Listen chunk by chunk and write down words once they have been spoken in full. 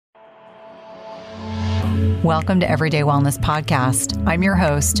Welcome to Everyday Wellness Podcast. I'm your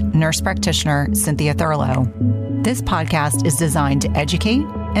host, nurse practitioner Cynthia Thurlow. This podcast is designed to educate,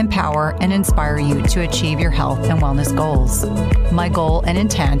 empower, and inspire you to achieve your health and wellness goals. My goal and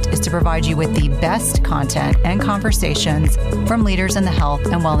intent is to provide you with the best content and conversations from leaders in the health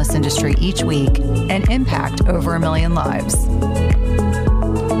and wellness industry each week and impact over 1 million lives.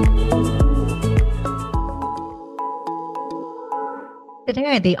 Today,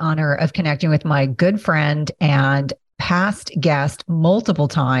 I had the honor of connecting with my good friend and past guest multiple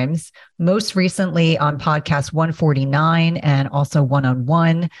times, most recently on podcast 149 and also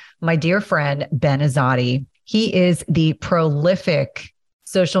one-on-one, my dear friend, Ben Azadi. He is the prolific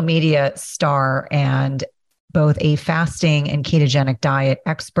social media star and both a fasting and ketogenic diet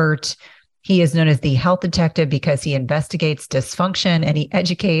expert. He is known as the health detective because he investigates dysfunction and he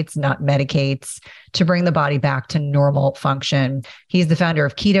educates, not medicates, to bring the body back to normal function. He's the founder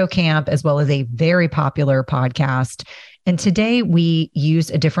of Keto Camp, as well as a very popular podcast. And today we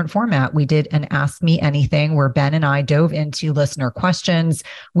used a different format. We did an Ask Me Anything where Ben and I dove into listener questions.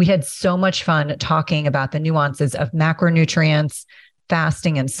 We had so much fun talking about the nuances of macronutrients,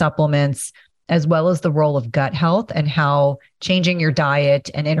 fasting and supplements, as well as the role of gut health and how changing your diet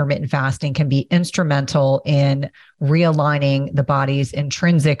and intermittent fasting can be instrumental in realigning the body's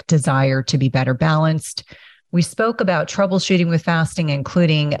intrinsic desire to be better balanced. We spoke about troubleshooting with fasting,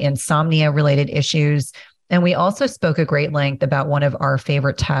 including insomnia-related issues. And we also spoke at great length about one of our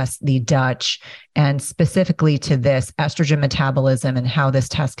favorite tests, the Dutch, and specifically to this estrogen metabolism and how this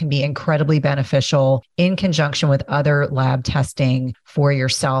test can be incredibly beneficial in conjunction with other lab testing for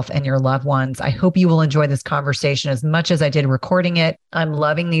yourself and your loved ones. I hope you will enjoy this conversation as much as I did recording it. I'm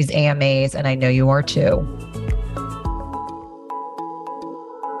loving these AMAs, and I know you are too.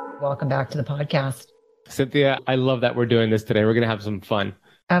 Welcome back to the podcast. Cynthia, I love that we're doing this today. We're going to have some fun.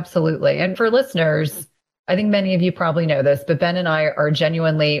 Absolutely. And for listeners, I think many of you probably know this, but Ben and I are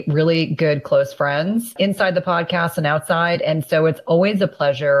genuinely really good, close friends inside the podcast and outside. And so it's always a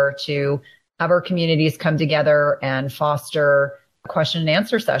pleasure to have our communities come together and foster a question and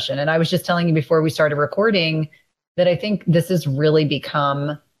answer session. And I was just telling you before we started recording that I think this has really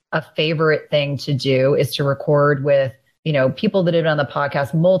become a favorite thing to do, is to record with, people that have been on the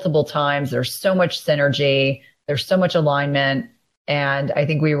podcast multiple times. There's so much synergy. There's so much alignment. And I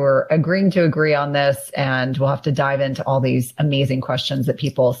think we were agreeing to agree on this, and we'll have to dive into all these amazing questions that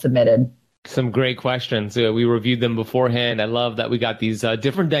people submitted. Some great questions. We reviewed them beforehand. I love that we got these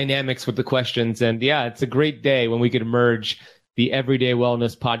different dynamics with the questions. And yeah, it's a great day when we could merge the Everyday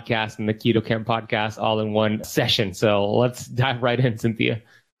Wellness Podcast and the Keto Camp Podcast all in one session. So let's dive right in, Cynthia.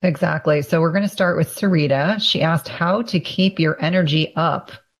 Exactly. So we're going to start with Sarita. She asked how to keep your energy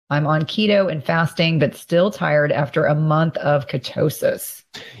up. I'm on keto and fasting, but still tired after a month of ketosis.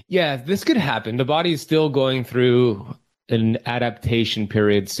 Yeah, this could happen. The body is still going through an adaptation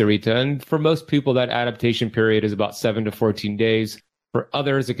period, Sarita. And for most people, that adaptation period is about 7 to 14 days. For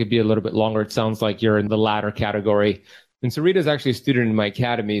others, it could be a little bit longer. It sounds like you're in the latter category. And Sarita is actually a student in my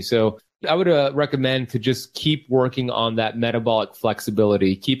academy. So I would recommend to just keep working on that metabolic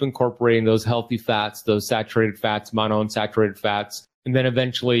flexibility. Keep incorporating those healthy fats, those saturated fats, monounsaturated fats. And then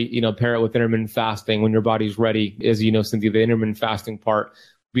eventually, pair it with intermittent fasting when your body's ready. As you know, Cynthia, the intermittent fasting part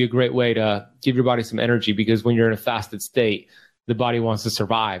would be a great way to give your body some energy, because when you're in a fasted state, the body wants to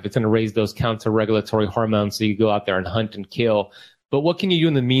survive. It's going to raise those counter-regulatory hormones so you go out there and hunt and kill. But what can you do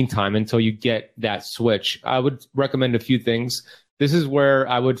in the meantime until you get that switch? I would recommend a few things. This is where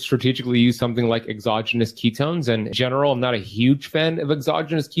I would strategically use something like exogenous ketones. And in general, I'm not a huge fan of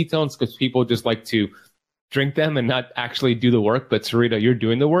exogenous ketones because people just like to drink them and not actually do the work. But Sarita, you're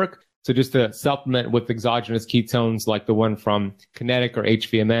doing the work. So just to supplement with exogenous ketones like the one from Kinetic or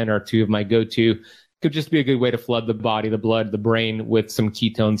HVMN are two of my go-to, could just be a good way to flood the body, the blood, the brain with some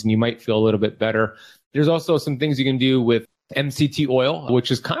ketones, and you might feel a little bit better. There's also some things you can do with MCT oil,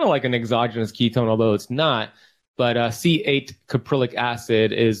 which is kind of like an exogenous ketone, although it's not. But C8 caprylic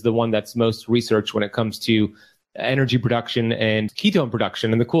acid is the one that's most researched when it comes to energy production and ketone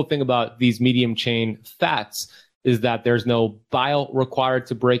production. And the cool thing about these medium chain fats is that there's no bile required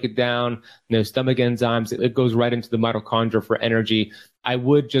to break it down, no stomach enzymes. It goes right into the mitochondria for energy. I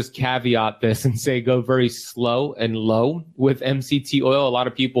would just caveat this and say go very slow and low with MCT oil. A lot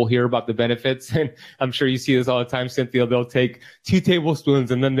of people hear about the benefits, and I'm sure you see this all the time, Cynthia. They'll take 2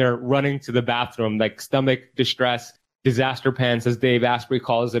 tablespoons and then they're running to the bathroom, like stomach distress, disaster pants, as Dave Asprey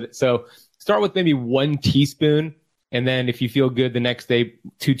calls it. So start with maybe 1 teaspoon. And then if you feel good the next day,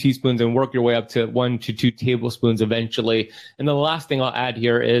 2 teaspoons, and work your way up to 1 to 2 tablespoons eventually. And the last thing I'll add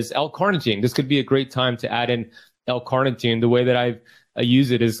here is L-carnitine. This could be a great time to add in L-carnitine. The way that I've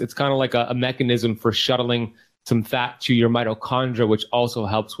use it is it's kind of like a mechanism for shuttling some fat to your mitochondria, which also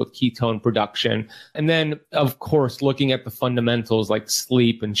helps with ketone production. And then, of course, looking at the fundamentals like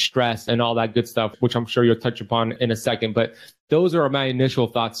sleep and stress and all that good stuff, which I'm sure you'll touch upon in a second. But those are my initial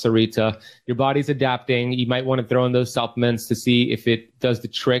thoughts, Sarita. Your body's adapting. You might want to throw in those supplements to see if it does the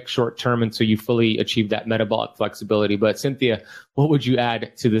trick short term until you fully achieve that metabolic flexibility. But Cynthia, what would you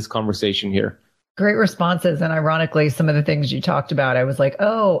add to this conversation here? Great responses. And ironically, some of the things you talked about, I was like,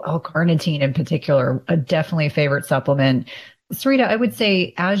 oh, L-carnitine in particular, a definitely favorite supplement. Sarita, I would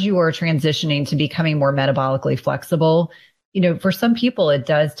say as you are transitioning to becoming more metabolically flexible, for some people, it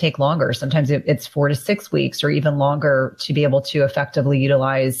does take longer. Sometimes it's 4 to 6 weeks or even longer to be able to effectively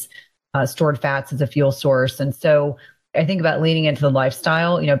utilize stored fats as a fuel source. And so I think about leaning into the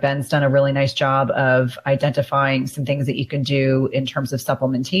lifestyle. Ben's done a really nice job of identifying some things that you can do in terms of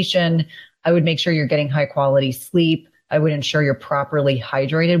supplementation. I would make sure you're getting high quality sleep. I would ensure you're properly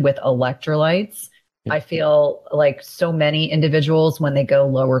hydrated with electrolytes. I feel like so many individuals, when they go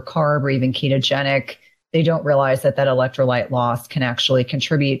lower carb or even ketogenic, they don't realize that electrolyte loss can actually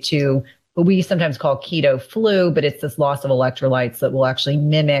contribute to what we sometimes call keto flu, but it's this loss of electrolytes that will actually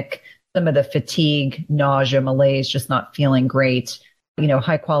mimic some of the fatigue, nausea, malaise, just not feeling great.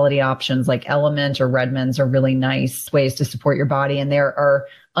 High quality options like Element or Redmond's are really nice ways to support your body. And there are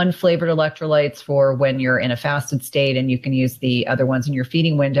unflavored electrolytes for when you're in a fasted state, and you can use the other ones in your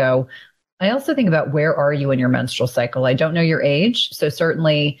feeding window. I also think about, where are you in your menstrual cycle? I don't know your age. So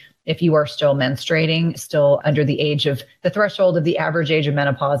certainly if you are still menstruating, still under the threshold of the average age of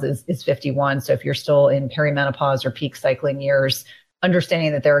menopause is 51. So if you're still in perimenopause or peak cycling years,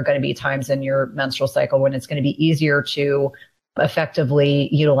 understanding that there are going to be times in your menstrual cycle when it's going to be easier to effectively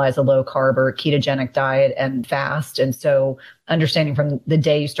utilize a low carb or ketogenic diet and fast. And so understanding from the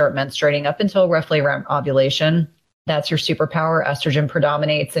day you start menstruating up until roughly around ovulation, that's your superpower. Estrogen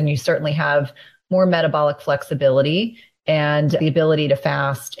predominates, and you certainly have more metabolic flexibility and the ability to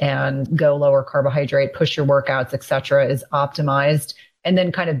fast and go lower carbohydrate, push your workouts, et cetera, is optimized. And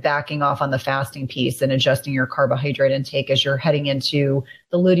then kind of backing off on the fasting piece and adjusting your carbohydrate intake as you're heading into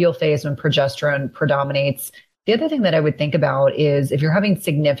the luteal phase when progesterone predominates. The other thing that I would think about is, if you're having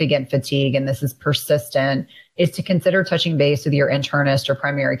significant fatigue and this is persistent, is to consider touching base with your internist or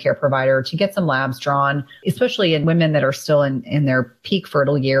primary care provider to get some labs drawn, especially in women that are still in their peak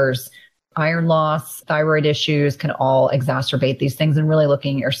fertile years. Iron loss, thyroid issues can all exacerbate these things, and really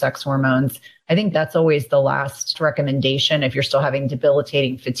looking at your sex hormones. I think that's always the last recommendation. If you're still having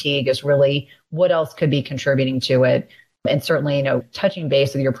debilitating fatigue, is really what else could be contributing to it. And certainly, touching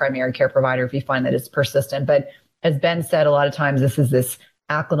base with your primary care provider if you find that it's persistent. But as Ben said, a lot of times this is this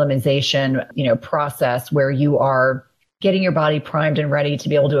acclimatization, process where you are getting your body primed and ready to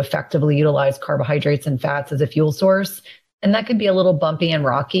be able to effectively utilize carbohydrates and fats as a fuel source. And that could be a little bumpy and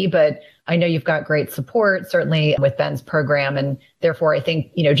rocky, but I know you've got great support, certainly with Ben's program. And therefore, I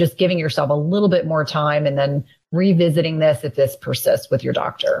think, just giving yourself a little bit more time and then revisiting this if this persists with your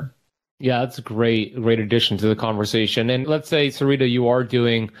doctor. Yeah, that's a great addition to the conversation. And let's say, Sarita, you are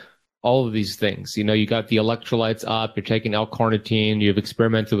doing all of these things. You got the electrolytes up, you're taking L-carnitine, you've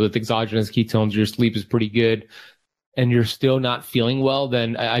experimented with exogenous ketones, your sleep is pretty good, and you're still not feeling well,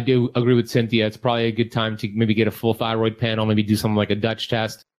 then I do agree with Cynthia. It's probably a good time to maybe get a full thyroid panel, maybe do something like a Dutch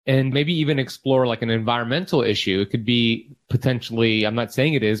test, and maybe even explore like an environmental issue. It could be potentially, I'm not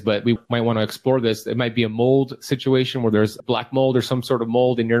saying it is, but we might want to explore this. It might be a mold situation where there's black mold or some sort of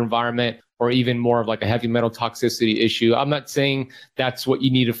mold in your environment, or even more of like a heavy metal toxicity issue. I'm not saying that's what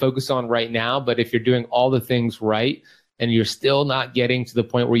you need to focus on right now, but if you're doing all the things right and you're still not getting to the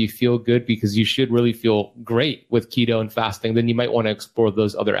point where you feel good, because you should really feel great with keto and fasting, then you might want to explore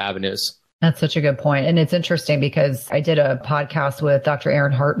those other avenues. That's such a good point. And it's interesting because I did a podcast with Dr.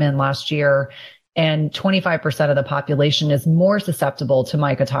 Aaron Hartman last year, and 25% of the population is more susceptible to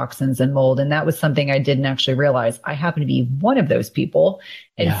mycotoxins and mold. And that was something I didn't actually realize. I happen to be one of those people.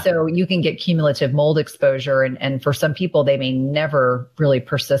 And so you can get cumulative mold exposure. And for some people, they may never really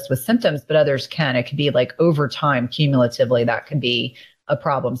persist with symptoms, but others can. It could be like over time, cumulatively, that could be a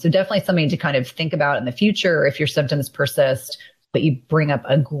problem. So definitely something to kind of think about in the future if your symptoms persist, but you bring up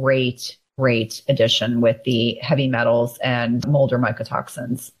a great addition with the heavy metals and mold or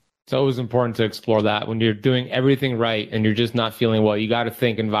mycotoxins. It's always important to explore that. When you're doing everything right and you're just not feeling well, you got to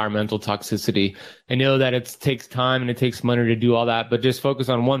think environmental toxicity. I know that it takes time and it takes money to do all that, but just focus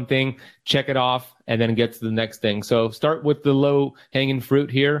on one thing, check it off, and then get to the next thing. So start with the low hanging fruit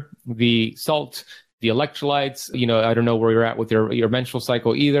here, the salt, the electrolytes. I don't know where you're at with your menstrual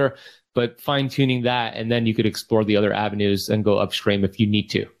cycle either, but fine tuning that. And then you could explore the other avenues and go upstream if you need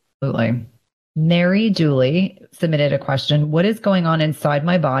to. Absolutely. Mary Julie submitted a question. What is going on inside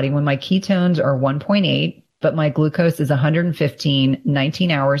my body when my ketones are 1.8, but my glucose is 115,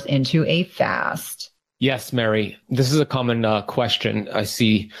 19 hours into a fast? Yes, Mary. This is a common question I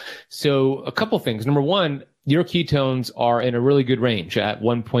see. So a couple things. Number one, your ketones are in a really good range at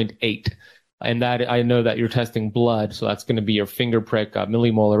 1.8. And that I know that you're testing blood, so that's going to be your finger prick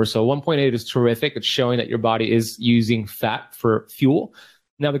millimolar. So 1.8 is terrific. It's showing that your body is using fat for fuel.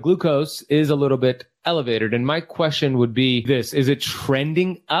 Now, the glucose is a little bit elevated. And my question would be this: is it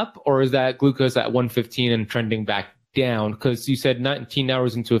trending up, or is that glucose at 115 and trending back down? Because you said 19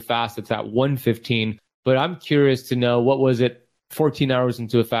 hours into a fast, it's at 115. But I'm curious to know, what was it 14 hours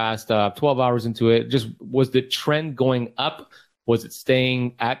into a fast, 12 hours into it? Just was the trend going up? Was it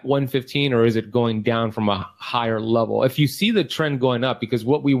staying at 115, or is it going down from a higher level? If you see the trend going up, because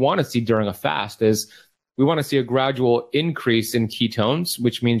what we want to see during a fast is we want to see a gradual increase in ketones,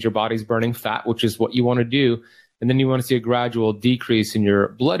 which means your body's burning fat, which is what you want to do. And then you want to see a gradual decrease in your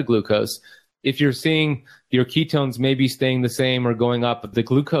blood glucose. If you're seeing your ketones maybe staying the same or going up, but the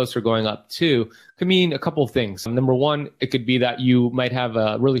glucose are going up too, could mean a couple of things. Number one, it could be that you might have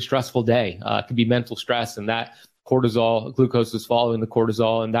a really stressful day. It could be mental stress, and that cortisol, glucose is following the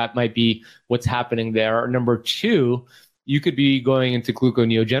cortisol, and that might be what's happening there. Or number two, you could be going into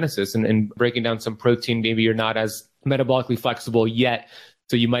gluconeogenesis and breaking down some protein. Maybe you're not as metabolically flexible yet.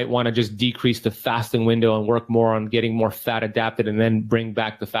 So you might want to just decrease the fasting window and work more on getting more fat adapted and then bring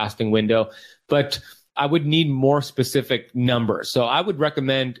back the fasting window. But I would need more specific numbers. So I would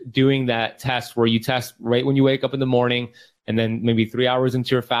recommend doing that test where you test right when you wake up in the morning, and then maybe 3 hours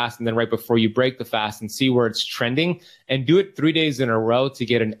into your fast, and then right before you break the fast, and see where it's trending, and do it 3 days in a row to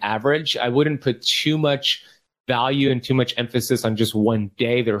get an average. I wouldn't put too much value and too much emphasis on just one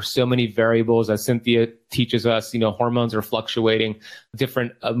day. There are so many variables, as Cynthia teaches us. Hormones are fluctuating,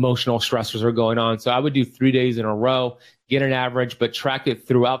 different emotional stressors are going on. So I would do 3 days in a row, get an average, but track it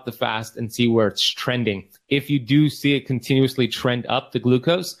throughout the fast and see where it's trending. If you do see it continuously trend up, the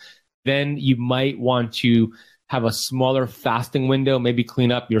glucose, then you might want to have a smaller fasting window, maybe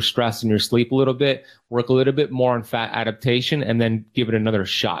clean up your stress and your sleep a little bit, work a little bit more on fat adaptation, and then give it another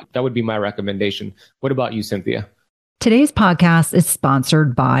shot. That would be my recommendation. What about you, Cynthia? Today's podcast is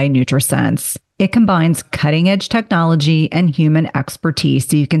sponsored by NutriSense. It combines cutting-edge technology and human expertise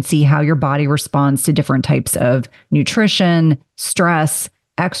so you can see how your body responds to different types of nutrition, stress,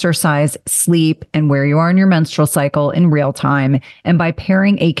 exercise, sleep, and where you are in your menstrual cycle in real time. And by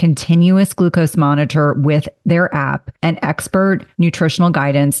pairing a continuous glucose monitor with their app and expert nutritional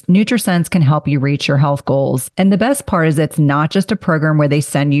guidance, NutriSense can help you reach your health goals. And the best part is it's not just a program where they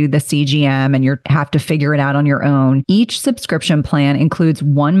send you the CGM and you have to figure it out on your own. Each subscription plan includes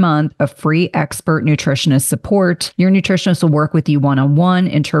 1 month of free expert nutritionist support. Your nutritionist will work with you one-on-one,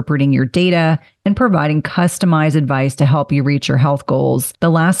 interpreting your data and providing customized advice to help you reach your health goals.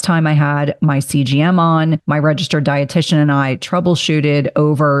 The last time I had my CGM on, my registered dietitian and I troubleshooted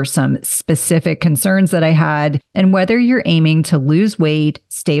over some specific concerns that I had. And whether you're aiming to lose weight,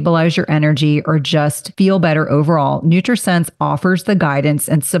 stabilize your energy, or just feel better overall, NutriSense offers the guidance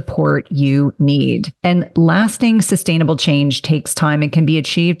and support you need. And lasting sustainable change takes time and can be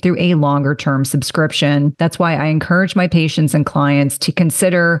achieved through a longer-term subscription. That's why I encourage my patients and clients to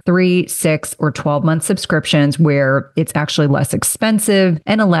consider 3, 6, or 12-month subscriptions where it's actually less expensive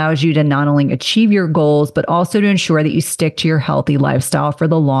and allows you to not only achieve your goals, but also to ensure that you stick to your healthy lifestyle for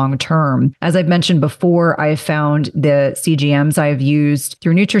the long term. As I've mentioned before, I have found the CGMs I've used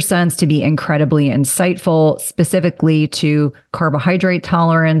through NutriSense to be incredibly insightful, specifically to carbohydrate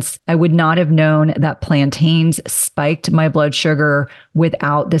tolerance. I would not have known that plantains spiked my blood sugar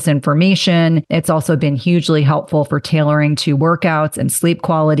without this information. It's also been hugely helpful for tailoring to workouts and sleep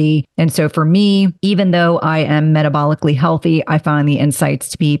quality. And so for me, even though I am metabolically healthy, I find the insights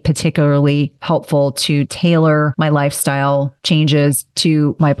to be particularly helpful to tailor my lifestyle changes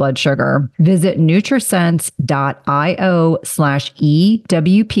to my blood sugar. Visit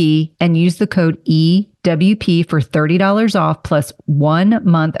nutrisense.io/EWP and use the code EWP for $30 off plus 1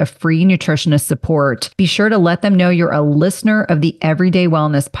 month of free nutritionist support. Be sure to let them know you're a listener of the Everyday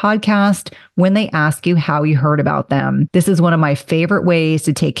Wellness podcast when they ask you how you heard about them. This is one of my favorite ways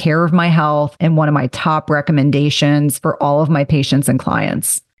to take care of my health and one of my top recommendations for all of my patients and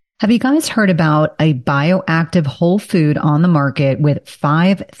clients. Have you guys heard about a bioactive whole food on the market with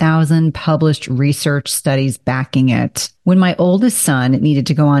 5,000 published research studies backing it? When my oldest son needed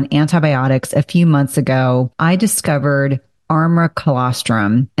to go on antibiotics a few months ago, I discovered Armra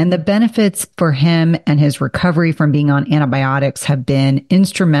colostrum. And the benefits for him and his recovery from being on antibiotics have been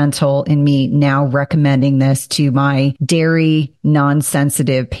instrumental in me now recommending this to my dairy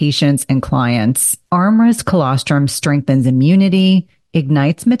non-sensitive patients and clients. Armra's colostrum strengthens immunity,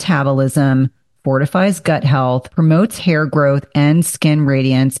 ignites metabolism, fortifies gut health, promotes hair growth and skin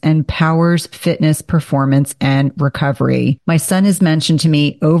radiance, and powers fitness, performance, and recovery. My son has mentioned to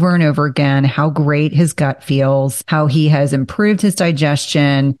me over and over again how great his gut feels, how he has improved his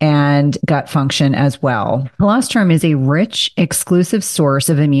digestion and gut function as well. Colostrum is a rich, exclusive source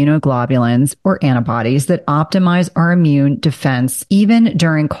of immunoglobulins or antibodies that optimize our immune defense even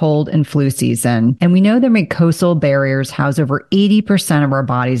during cold and flu season. And we know the mucosal barriers house over 80% of our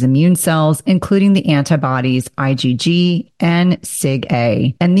body's immune cells, including the antibodies IgG and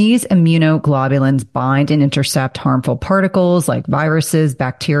Sig-A. And these immunoglobulins bind and intercept harmful particles like viruses,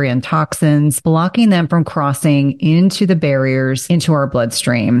 bacteria, and toxins, blocking them from crossing into the barriers into our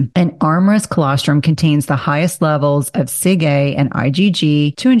bloodstream. And Armra's colostrum contains the highest levels of Sig-A and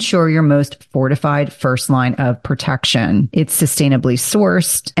IgG to ensure your most fortified first line of protection. It's sustainably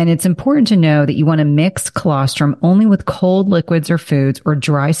sourced, and it's important to know that you want to mix colostrum only with cold liquids or foods or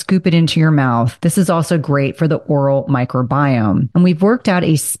dry scoop it into your mouth. This is also great for the oral microbiome. And we've worked out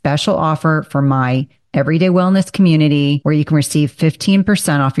a special offer for my Everyday Wellness community where you can receive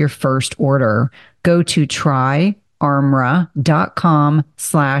 15% off your first order. Go to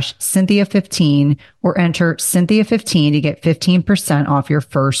tryarmra.com/Cynthia15 or enter Cynthia15 to get 15% off your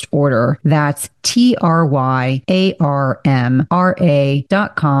first order. That's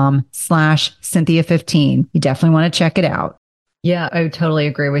tryarmra.com/Cynthia15. You definitely want to check it out. Yeah, I would totally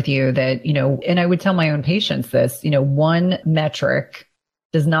agree with you that, and I would tell my own patients this, one metric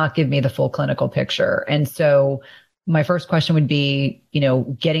does not give me the full clinical picture. And so my first question would be,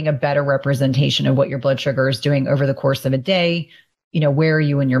 getting a better representation of what your blood sugar is doing over the course of a day. Where are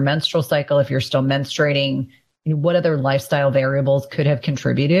you in your menstrual cycle? If you're still menstruating, what other lifestyle variables could have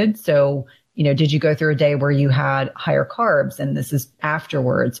contributed? So, did you go through a day where you had higher carbs? And this is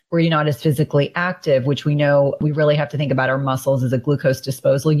afterwards. Were you not as physically active, which we know we really have to think about our muscles as a glucose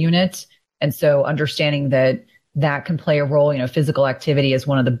disposal unit. And so understanding that can play a role, physical activity is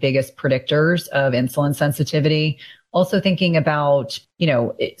one of the biggest predictors of insulin sensitivity. Also thinking about,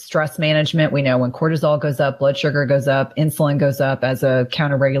 stress management. We know when cortisol goes up, blood sugar goes up, insulin goes up as a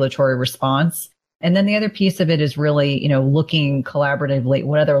counter-regulatory response. And then the other piece of it is really, looking collaboratively,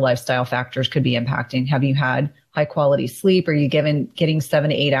 what other lifestyle factors could be impacting? Have you had high quality sleep? Are you getting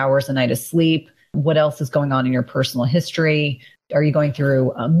 7 to 8 hours a night of sleep? What else is going on in your personal history? Are you going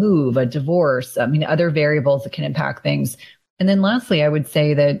through a move, a divorce? Other variables that can impact things. And then lastly, I would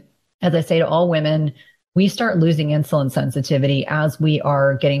say that, as I say to all women, we start losing insulin sensitivity as we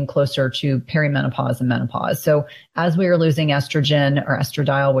are getting closer to perimenopause and menopause. So as we are losing estrogen or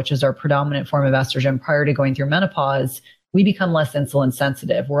estradiol, which is our predominant form of estrogen prior to going through menopause, we become less insulin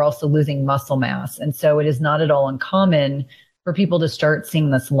sensitive. We're also losing muscle mass. And so it is not at all uncommon for people to start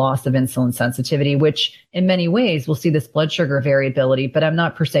seeing this loss of insulin sensitivity, which in many ways we'll see this blood sugar variability, but I'm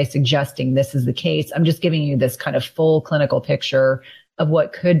not per se suggesting this is the case. I'm just giving you this kind of full clinical picture of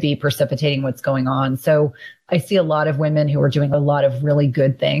what could be precipitating what's going on. So I see a lot of women who are doing a lot of really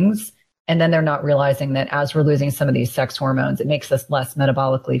good things, and then they're not realizing that as we're losing some of these sex hormones, it makes us less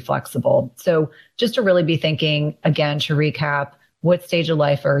metabolically flexible. So just to really be thinking, again, to recap, what stage of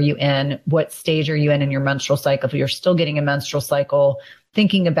life are you in? What stage are you in your menstrual cycle? If you're still getting a menstrual cycle,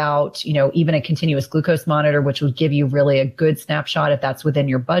 thinking about, even a continuous glucose monitor, which would give you really a good snapshot if that's within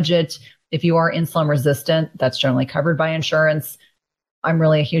your budget. If you are insulin resistant, that's generally covered by insurance. I'm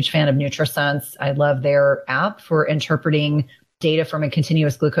really a huge fan of NutriSense. I love their app for interpreting data from a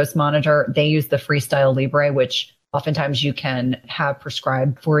continuous glucose monitor. They use the Freestyle Libre, which oftentimes you can have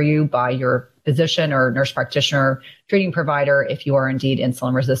prescribed for you by your physician or nurse practitioner, treating provider if you are indeed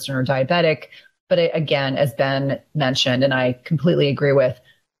insulin resistant or diabetic. But again, as Ben mentioned, and I completely agree with,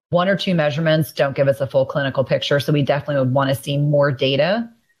 1 or 2 measurements don't give us a full clinical picture. So we definitely would want to see more data.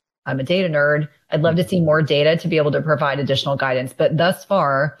 I'm a data nerd. I'd love to see more data to be able to provide additional guidance. But thus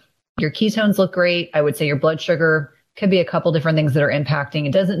far, your ketones look great. I would say your blood sugar could be a couple different things that are impacting.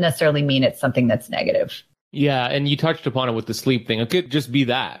 It doesn't necessarily mean it's something that's negative. Yeah, and you touched upon it with the sleep thing. It could just be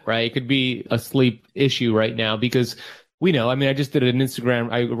that, right? It could be a sleep issue right now because we know, I just did I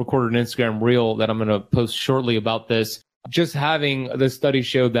recorded an Instagram reel that I'm going to post shortly about this. Just having the study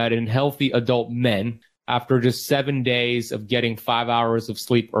showed that in healthy adult men, after just 7 days of getting 5 hours of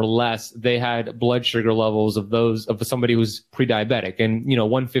sleep or less, they had blood sugar levels of somebody who's pre-diabetic. And,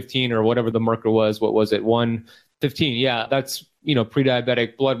 115 or whatever the marker was, what was it? 115. Yeah, that's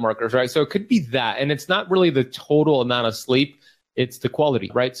pre-diabetic blood markers, right? So it could be that. And it's not really the total amount of sleep, it's the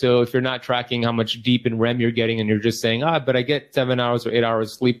quality, right? So if you're not tracking how much deep in REM you're getting and you're just saying, but I get 7 hours or 8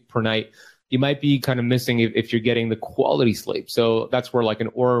 hours sleep per night, you might be kind of missing if you're getting the quality sleep. So that's where like an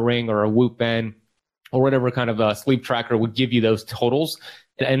Oura Ring or a Whoop band or whatever kind of a sleep tracker would give you those totals.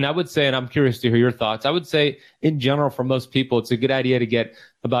 And I would say, and I'm curious to hear your thoughts, I would say in general, for most people, it's a good idea to get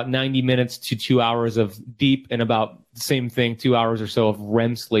about 90 minutes to 2 hours of deep and about the same thing, 2 hours or so of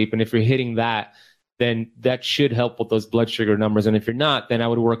REM sleep. And if you're hitting that, then that should help with those blood sugar numbers. And if you're not, then I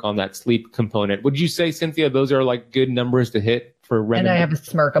would work on that sleep component. Would you say, Cynthia, those are like good numbers to hit for REM? And I have a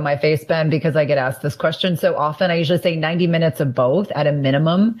smirk on my face, Ben, because I get asked this question so often. I usually say 90 minutes of both at a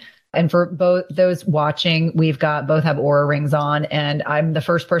minimum. And for both those watching, both have Oura Rings on, and I'm the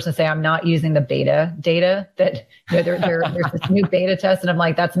first person to say I'm not using the beta data that there's this new beta test. And I'm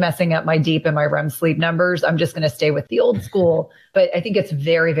like, that's messing up my deep and my REM sleep numbers. I'm just going to stay with the old school. But I think it's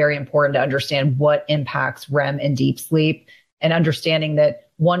very, very important to understand what impacts REM and deep sleep, and understanding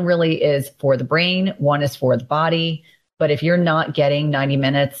that one really is for the brain, one is for the body. But if you're not getting 90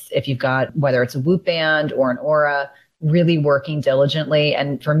 minutes, if you've got, whether it's a Whoop band or an Oura, really working diligently.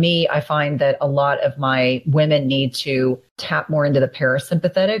 And for me, I find that a lot of my women need to tap more into the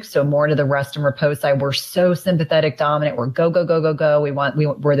parasympathetic. So more into the rest and repose side. We're so sympathetic dominant. We're go, go, go, go, go.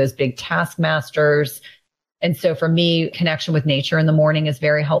 We're those big taskmasters. And so for me, connection with nature in the morning is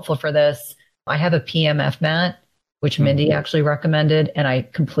very helpful for this. I have a PMF mat, which Mindy actually recommended, and I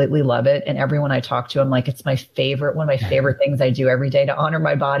completely love it. And everyone I talk to, I'm like, it's my favorite, one of my favorite things I do every day to honor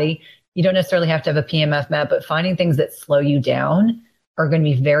my body. You don't necessarily have to have a PMF mat, but finding things that slow you down are going to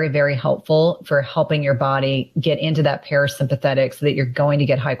be very, very helpful for helping your body get into that parasympathetic so that you're going to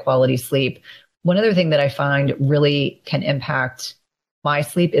get high quality sleep. One other thing that I find really can impact my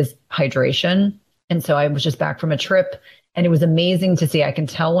sleep is hydration. And so I was just back from a trip, and it was amazing to see. I can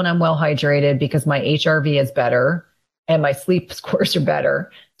tell when I'm well hydrated because my HRV is better and my sleep scores are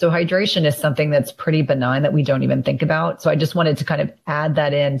better. So hydration is something that's pretty benign that we don't even think about. So I just wanted to kind of add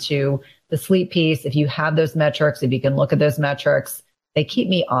that into the sleep piece. If you have those metrics, if you can look at those metrics, they keep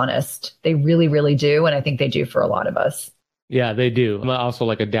me honest. They really, really do. And I think they do for a lot of us. Yeah, they do. I'm also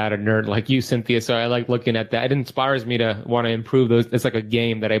like a data nerd like you, Cynthia. So I like looking at that. It inspires me to want to improve those. It's like a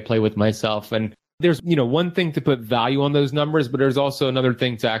game that I play with myself. And there's, one thing to put value on those numbers, but there's also another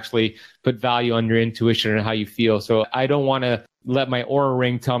thing to actually put value on your intuition and how you feel. So I don't want to let my Oura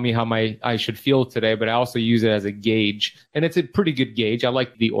Ring tell me how I should feel today, but I also use it as a gauge. And it's a pretty good gauge. I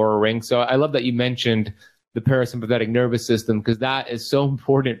like the Oura Ring. So I love that you mentioned the parasympathetic nervous system, because that is so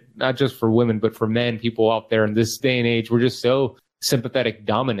important, not just for women, but for men, people out there in this day and age. We're just so sympathetic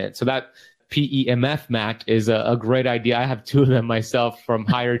dominant. So that PEMF Mac is a great idea. I have two of them myself from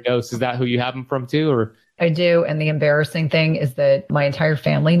Higher Dose. Is that who you have them from too? Or I do. And the embarrassing thing is that my entire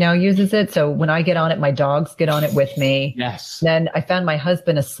family now uses it. So when I get on it, my dogs get on it with me. Yes. Then I found my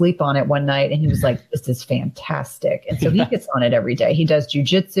husband asleep on it one night, and he was like, this is fantastic. And so he gets on it every day. He does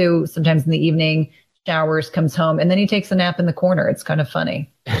jujitsu sometimes in the evening, showers, comes home, and then he takes a nap in the corner. It's kind of funny.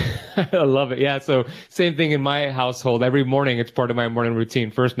 I love it. Yeah. So same thing in my household. Every morning, it's part of my morning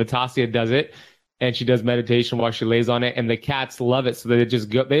routine. First, Natasha does it, and she does meditation while she lays on it. And the cats love it. So they just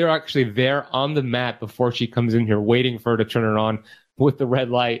go, they are actually there on the mat before she comes in here, waiting for her to turn it on with the red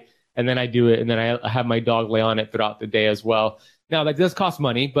light. And then I do it. And then I have my dog lay on it throughout the day as well. Now, that does cost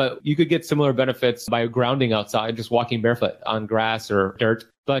money, but you could get similar benefits by grounding outside, just walking barefoot on grass or dirt.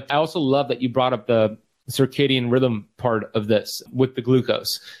 But I also love that you brought up the circadian rhythm part of this with the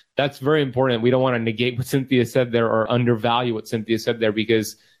glucose. That's very important. We don't want to negate what Cynthia said there or undervalue what Cynthia said there,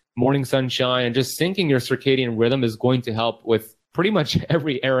 because morning sunshine and just syncing your circadian rhythm is going to help with pretty much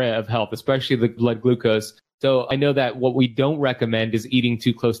every area of health, especially the blood glucose. So I know that what we don't recommend is eating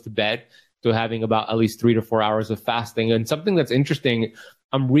too close to bed. So having about at least 3 to 4 hours of fasting. And something that's interesting,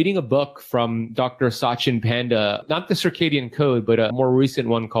 I'm reading a book from Dr. Sachin Panda, not the circadian code, but a more recent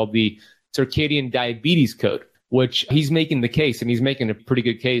one called the circadian diabetes code, which he's making the case, and he's making a pretty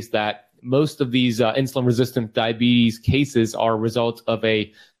good case that most of these insulin resistant diabetes cases are a result of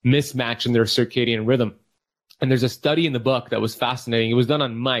a mismatch in their circadian rhythm. And there's a study in the book that was fascinating. It was done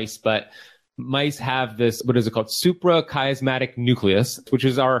on mice, but mice have this, what is it called? Suprachiasmatic nucleus, which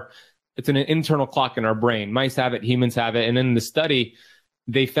is it's an internal clock in our brain. Mice have it, humans have it. And in the study,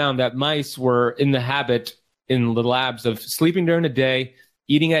 they found that mice were in the habit in the labs of sleeping during the day,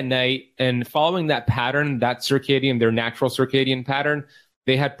 eating at night, and following that pattern, their natural circadian pattern,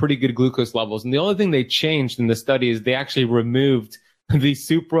 they had pretty good glucose levels. And the only thing they changed in the study is they actually removed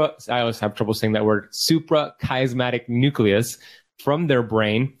the I always have trouble saying that word, suprachiasmatic nucleus from their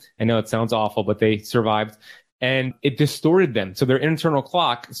brain. I know it sounds awful, but they survived. and it distorted them. So their internal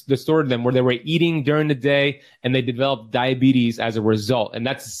clock distorted them where they were eating during the day and they developed diabetes as a result. And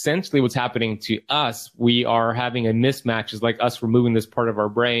that's essentially what's happening to us. We are having a mismatch. It's like us removing this part of our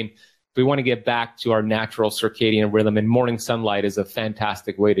brain. We want to get back to our natural circadian rhythm, and morning sunlight is a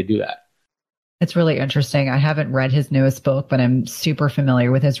fantastic way to do that. It's really interesting. I haven't read his newest book, but I'm super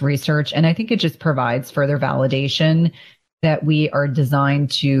familiar with his research. And I think it just provides further validation that we are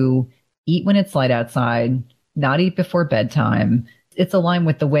designed to eat when it's light outside, not eat before bedtime. It's aligned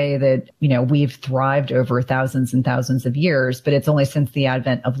with the way that, we've thrived over thousands and thousands of years, but it's only since the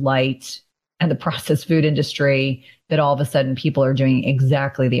advent of light and the processed food industry that all of a sudden people are doing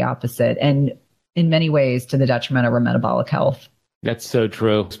exactly the opposite, and in many ways to the detriment of our metabolic health. That's so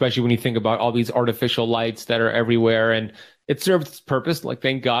true, especially when you think about all these artificial lights that are everywhere, and it serves its purpose. Like,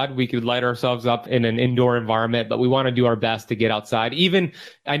 thank God we could light ourselves up in an indoor environment, but we want to do our best to get outside. Even,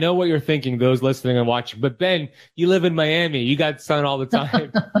 I know what you're thinking, those listening and watching, but Ben, you live in Miami. You got sun all the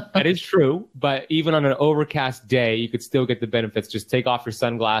time. That is true. But even on an overcast day, you could still get the benefits. Just take off your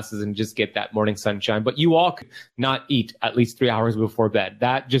sunglasses and just get that morning sunshine. But you all could not eat at least 3 hours before bed.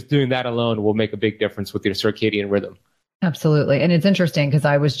 Just doing that alone will make a big difference with your circadian rhythm. Absolutely. And it's interesting because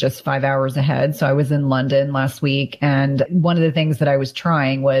I was just 5 hours ahead. So I was in London last week. And one of the things that I was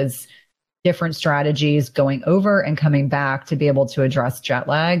trying was different strategies going over and coming back to be able to address jet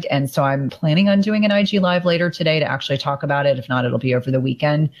lag. And so I'm planning on doing an IG Live later today to actually talk about it. If not, it'll be over the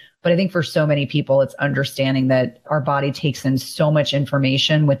weekend. But I think for so many people, it's understanding that our body takes in so much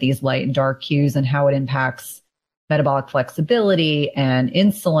information with these light and dark cues and how it impacts metabolic flexibility and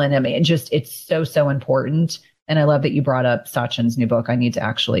insulin. I mean, it's so important. And I love that you brought up Sachin's new book. I need to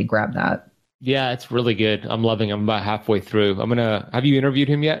actually grab that. Yeah, it's really good. I'm loving it. I'm about halfway through. Have you interviewed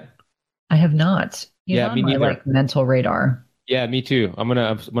him yet? I have not. He's on me my neither. mental radar. Yeah, me too. When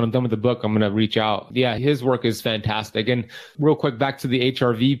I'm done with the book, I'm going to reach out. Yeah, his work is fantastic. And real quick, back to the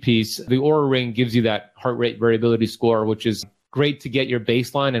HRV piece, the Oura Ring gives you that heart rate variability score, which is great to get your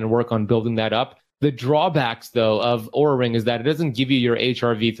baseline and work on building that up. The drawbacks, though, of Oura Ring is that it doesn't give you your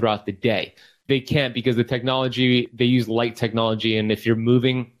HRV throughout the day. They can't, because the technology, they use light technology. And if you're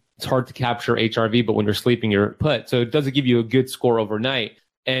moving, it's hard to capture HRV, but when you're sleeping, you're put. So it doesn't give you a good score overnight.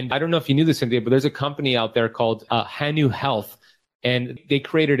 And I don't know if you knew this, Cynthia, but there's a company out there called Hanu Health, and they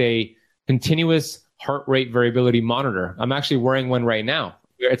created a continuous heart rate variability monitor. I'm actually wearing one right now.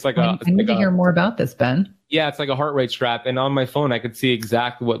 It's like I need to hear more about this, Ben. Yeah, it's like a heart rate strap. And on my phone, I could see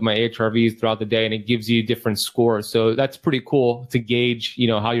exactly what my HRV is throughout the day, and it gives you different scores. So that's pretty cool to gauge,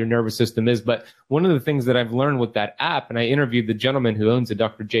 how your nervous system is. But one of the things that I've learned with that app, and I interviewed the gentleman who owns it,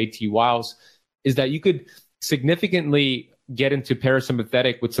 Dr. J.T. Wiles, is that you could significantly get into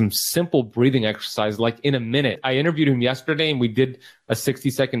parasympathetic with some simple breathing exercise, like in a minute. I interviewed him yesterday and we did a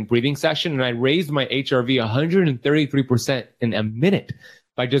 60-second breathing session, and I raised my HRV 133% in a minute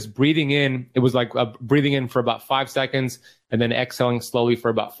by just breathing in. It was like breathing in for about 5 seconds and then exhaling slowly for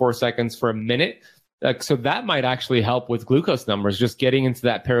about 4 seconds for a minute. So that might actually help with glucose numbers, just getting into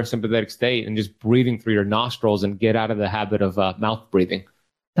that parasympathetic state and just breathing through your nostrils and get out of the habit of mouth breathing.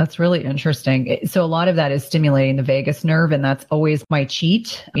 That's really interesting. So a lot of that is stimulating the vagus nerve, and that's always my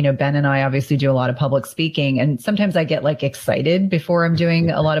cheat. Ben and I obviously do a lot of public speaking, and sometimes I get excited before I'm doing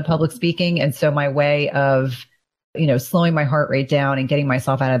a lot of public speaking. And so my way of, slowing my heart rate down and getting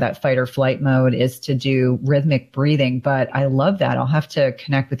myself out of that fight or flight mode is to do rhythmic breathing. But I love that. I'll have to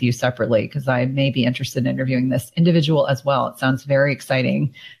connect with you separately because I may be interested in interviewing this individual as well. It sounds very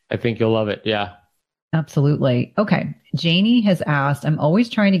exciting. I think you'll love it. Yeah. Absolutely. Okay. Janie has asked, I'm always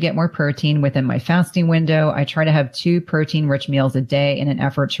trying to get more protein within my fasting window. I try to have 2 protein-rich meals a day in an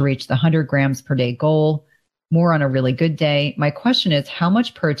effort to reach the 100 grams per day goal, more on a really good day. My question is, how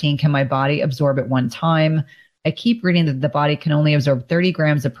much protein can my body absorb at one time? I keep reading that the body can only absorb 30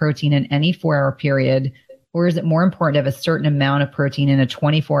 grams of protein in any 4-hour period, or is it more important to have a certain amount of protein in a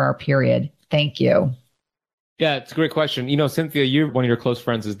 24-hour period? Thank you. Yeah, it's a great question. Cynthia, one of your close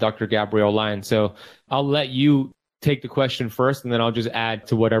friends is Dr. Gabrielle Lyon. So I'll let you take the question first, and then I'll just add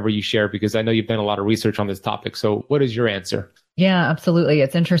to whatever you share, because I know you've done a lot of research on this topic. So what is your answer? Yeah, absolutely.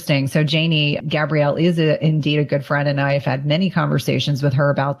 It's interesting. So Janie, Gabrielle is indeed a good friend, and I have had many conversations with her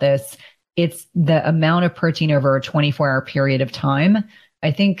about this. It's the amount of protein over a 24-hour period of time.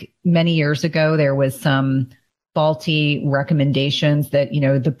 I think many years ago, there was some faulty recommendations that,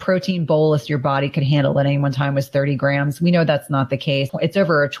 the protein bolus your body could handle at any one time was 30 grams. We know that's not the case. It's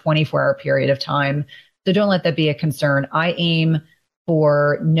over a 24-hour period of time. So don't let that be a concern. I aim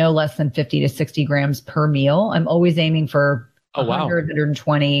for no less than 50 to 60 grams per meal. I'm always aiming for 100,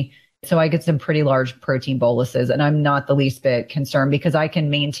 120. So I get some pretty large protein boluses, and I'm not the least bit concerned because I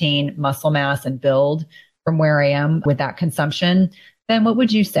can maintain muscle mass and build from where I am with that consumption. Ben, what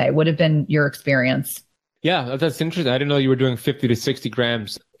would you say would have been your experience? Yeah, that's interesting. I didn't know you were doing 50 to 60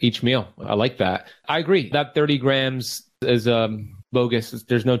 grams each meal. I like that. I agree. That 30 grams is bogus.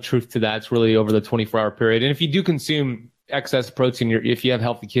 There's no truth to that. It's really over the 24-hour period. And if you do consume excess protein, if you have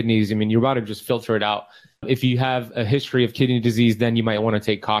healthy kidneys, I mean, your body just filter it out. If you have a history of kidney disease, then you might want to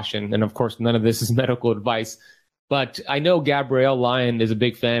take caution. And of course, none of this is medical advice. But I know Gabrielle Lyon is a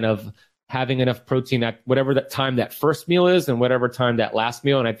big fan of having enough protein at whatever that time that first meal is and whatever time that last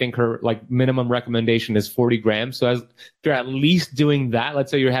meal. And I think her like minimum recommendation is 40 grams. So if you're at least doing that, let's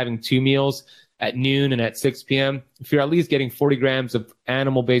say you're having 2 meals at noon and at 6 p.m. If you're at least getting 40 grams of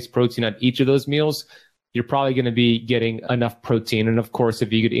animal-based protein at each of those meals, you're probably going to be getting enough protein. And of course,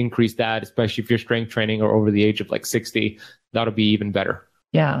 if you could increase that, especially if you're strength training or over the age of like 60, that'll be even better.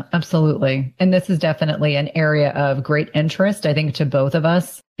 Yeah, absolutely. And this is definitely an area of great interest, I think, to both of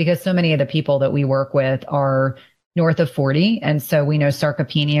us, because so many of the people that we work with are north of 40. And so we know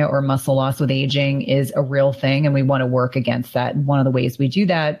sarcopenia or muscle loss with aging is a real thing, and we want to work against that. And one of the ways we do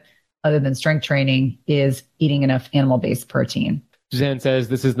that, other than strength training, is eating enough animal-based protein. Suzanne says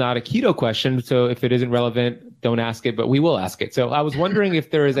this is not a keto question, so if it isn't relevant, don't ask it, but we will ask it. So I was wondering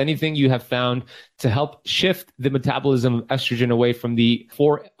if there is anything you have found to help shift the metabolism of estrogen away from the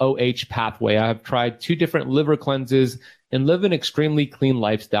 4-OH pathway. I have tried 2 different liver cleanses and live an extremely clean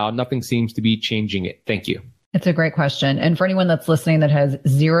lifestyle. Nothing seems to be changing it. Thank you. It's a great question. And for anyone that's listening that has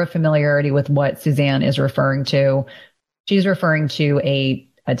zero familiarity with what Suzanne is referring to, she's referring to a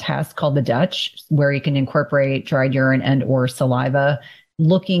test called the Dutch, where you can incorporate dried urine and or saliva,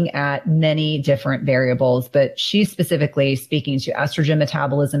 looking at many different variables. But she's specifically speaking to estrogen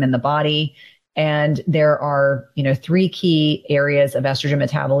metabolism in the body. And there are, 3 key areas of estrogen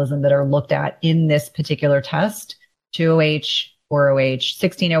metabolism that are looked at in this particular test: 2-OH, 4-OH,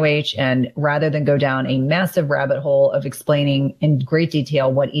 16-OH. And rather than go down a massive rabbit hole of explaining in great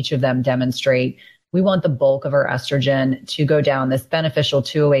detail what each of them demonstrate, we want the bulk of our estrogen to go down this beneficial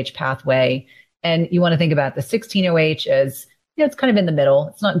 2-OH pathway. And you want to think about the 16-OH as, it's kind of in the middle.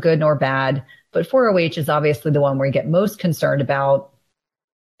 It's not good nor bad, but 4-OH is obviously the one where you get most concerned about.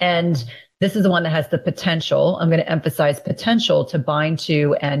 And this is the one that has the potential, I'm going to emphasize potential, to bind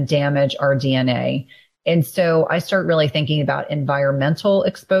to and damage our DNA. And so I start really thinking about environmental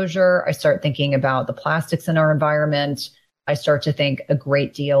exposure. I start thinking about the plastics in our environment. I start to think a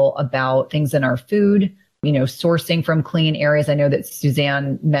great deal about things in our food, sourcing from clean areas. I know that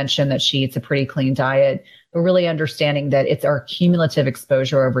Suzanne mentioned that she eats a pretty clean diet, but really understanding that it's our cumulative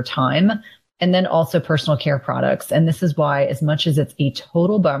exposure over time. And then also personal care products. And this is why, as much as it's a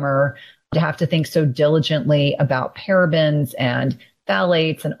total bummer to have to think so diligently about parabens and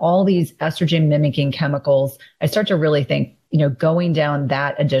phthalates and all these estrogen mimicking chemicals, I start to really think, going down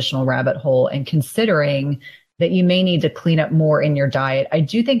that additional rabbit hole and considering that you may need to clean up more in your diet. I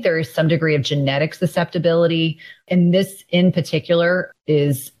do think there is some degree of genetic susceptibility. And this in particular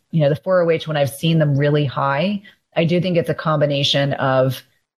is, the 4-OH, when I've seen them really high, I do think it's a combination of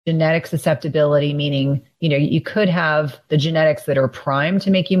genetic susceptibility, meaning, you could have the genetics that are primed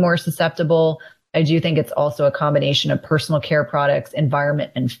to make you more susceptible. I do think it's also a combination of personal care products,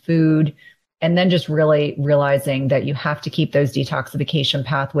 environment, and food. And then just really realizing that you have to keep those detoxification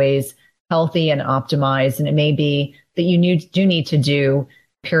pathways healthy and optimized. And it may be that you do need to do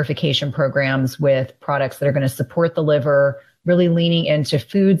purification programs with products that are going to support the liver, really leaning into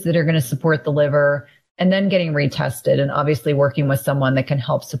foods that are going to support the liver, and then getting retested and obviously working with someone that can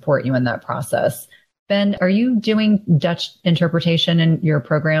help support you in that process. Ben, are you doing Dutch interpretation in your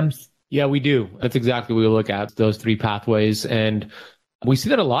programs? Yeah, we do. That's exactly what we look at, those 3 pathways. And we see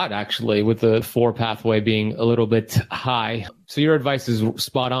that a lot, actually, with the 4 pathway being a little bit high. So your advice is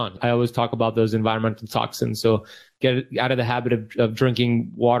spot on. I always talk about those environmental toxins. So get out of the habit of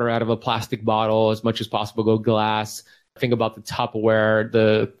drinking water out of a plastic bottle as much as possible. Go glass. Think about the Tupperware,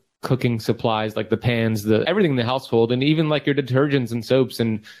 the cooking supplies, like the pans, everything in the household, and even like your detergents and soaps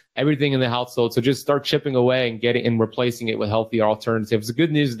and everything in the household. So just start chipping away and getting and replacing it with healthier alternatives. The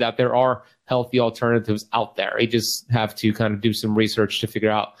good news is that there are healthy alternatives out there. You just have to kind of do some research to figure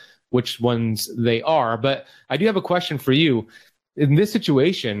out which ones they are. But I do have a question for you. In this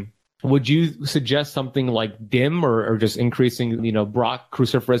situation, would you suggest something like DIM or just increasing, broth,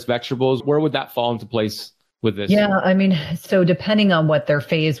 cruciferous vegetables? Where would that fall into place with this? Yeah, I mean, so depending on what their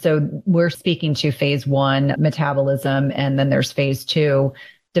phase, so we're speaking to phase 1 metabolism, and then there's phase 2,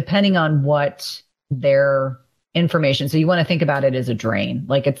 depending on what their information. So you want to think about it as a drain,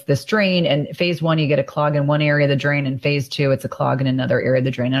 like it's this drain, and phase 1, you get a clog in one area of the drain, and phase 2, it's a clog in another area of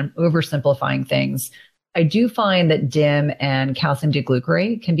the drain. I'm oversimplifying things. I do find that DIM and calcium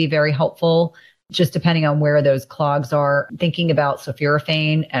D-glucarate can be very helpful just depending on where those clogs are, thinking about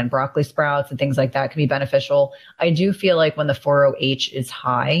sulforaphane and broccoli sprouts and things like that can be beneficial. I do feel like when the 4-OH is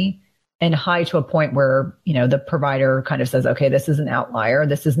high, and high to a point where, the provider kind of says, okay, this is an outlier.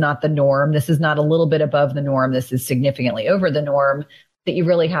 This is not the norm. This is not a little bit above the norm. This is significantly over the norm, that you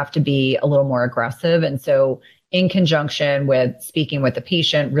really have to be a little more aggressive. And so in conjunction with speaking with the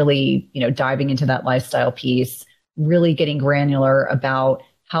patient, really, diving into that lifestyle piece, really getting granular about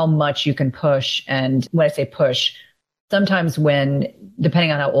how much you can push. And when I say push, sometimes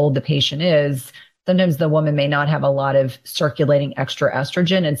depending on how old the patient is, sometimes the woman may not have a lot of circulating extra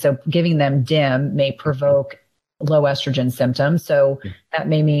estrogen. And so giving them DIM may provoke low estrogen symptoms. So that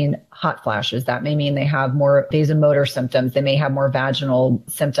may mean hot flashes. That may mean they have more vasomotor symptoms. They may have more vaginal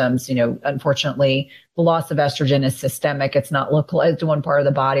symptoms. Unfortunately, the loss of estrogen is systemic. It's not localized to one part of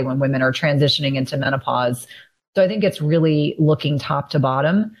the body when women are transitioning into menopause. So I think it's really looking top to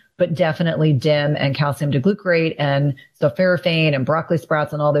bottom, but definitely DIM and calcium diglucarate and sulforaphane and broccoli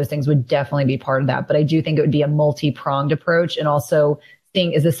sprouts and all those things would definitely be part of that. But I do think it would be a multi-pronged approach, and also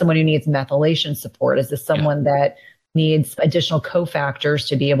seeing, is this someone who needs methylation support? Is this someone that needs additional cofactors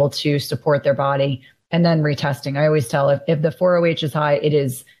to be able to support their body? And then retesting. I always tell if the 4-OH is high, it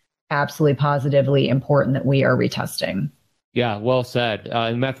is absolutely positively important that we are retesting. Yeah, well said.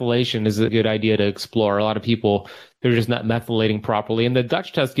 And methylation is a good idea to explore. A lot of people, they're just not methylating properly. And the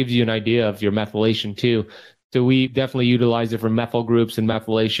Dutch test gives you an idea of your methylation too. So we definitely utilize different methyl groups and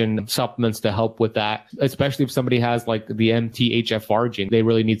methylation supplements to help with that, especially if somebody has like the MTHFR gene. They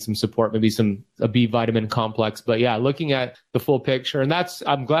really need some support, maybe a B vitamin complex. But yeah, looking at the full picture. And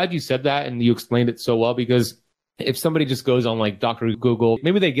I'm glad you said that and you explained it so well, because if somebody just goes on like Dr. Google,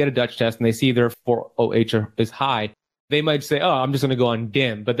 maybe they get a Dutch test and they see their 4-OH is high, they might say, oh, I'm just going to go on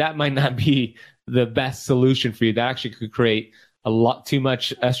DIM, but that might not be the best solution for you. That actually could create a lot too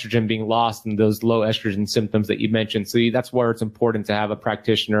much estrogen being lost and those low estrogen symptoms that you mentioned. So that's where it's important to have a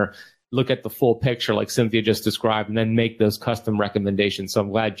practitioner look at the full picture like Cynthia just described and then make those custom recommendations. So I'm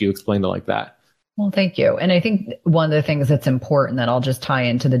glad you explained it like that. Well, thank you. And I think one of the things that's important that I'll just tie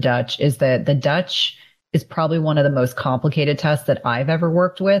into the Dutch is that the Dutch is probably one of the most complicated tests that I've ever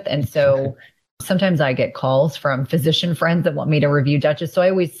worked with. And so sometimes I get calls from physician friends that want me to review Dutches. So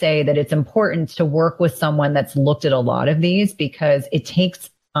I always say that it's important to work with someone that's looked at a lot of these, because it takes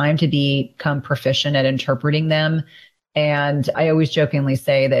time to become proficient at interpreting them. And I always jokingly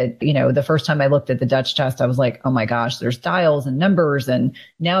say that, the first time I looked at the Dutch test, I was like, oh my gosh, there's dials and numbers. And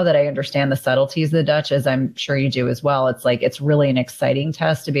now that I understand the subtleties of the Dutch, as I'm sure you do as well, it's really an exciting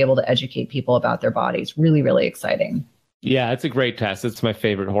test to be able to educate people about their bodies. Really, really exciting. Yeah, it's a great test. It's my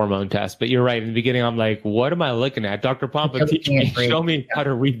favorite hormone test. But you're right. In the beginning, I'm like, what am I looking at? Dr. Pompa, teach me, show me how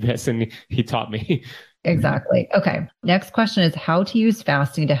to read this. And he taught me. Exactly. Okay. Next question is how to use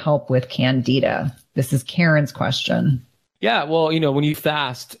fasting to help with candida. This is Karen's question. Yeah. Well, when you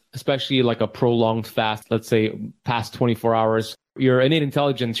fast, especially like a prolonged fast, let's say past 24 hours, your innate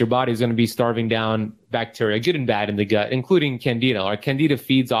intelligence, your body is going to be starving down bacteria, good and bad in the gut, including candida. Like candida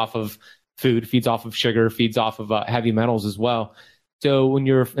feeds off of food, feeds off of sugar, feeds off of heavy metals as well. So when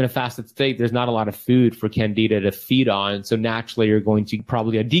you're in a fasted state, there's not a lot of food for candida to feed on. So naturally, you're going to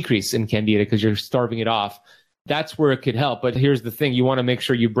probably a decrease in candida because you're starving it off. That's where it could help. But here's the thing. You want to make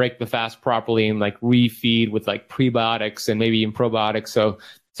sure you break the fast properly and like refeed with like prebiotics and maybe even probiotics. So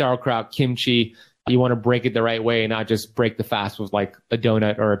sauerkraut, kimchi, you want to break it the right way and not just break the fast with like a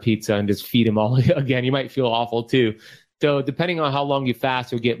donut or a pizza and just feed them all again. You might feel awful too. So depending on how long you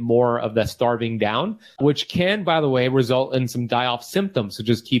fast, you'll get more of the starving down, which can, by the way, result in some die-off symptoms. So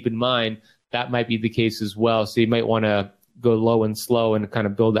just keep in mind that might be the case as well. So you might want to go low and slow and kind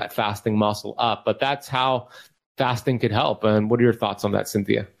of build that fasting muscle up. But that's how fasting could help. And what are your thoughts on that,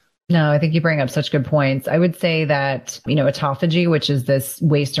 Cynthia? No, I think you bring up such good points. I would say that, autophagy, which is this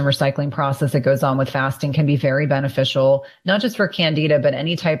waste and recycling process that goes on with fasting, can be very beneficial, not just for candida, but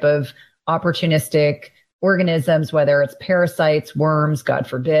any type of opportunistic organisms, whether it's parasites, worms, God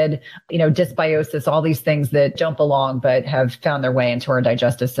forbid, dysbiosis, all these things that don't belong but have found their way into our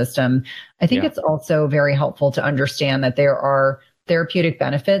digestive system. I think it's also very helpful to understand that there are therapeutic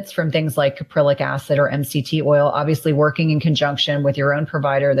benefits from things like caprylic acid or MCT oil, obviously working in conjunction with your own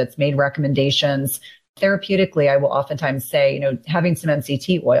provider that's made recommendations. Therapeutically, I will oftentimes say, having some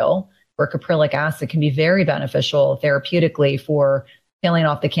MCT oil or caprylic acid can be very beneficial therapeutically for killing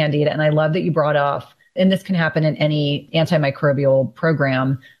off the candida. And I love that you brought off, and this can happen in any antimicrobial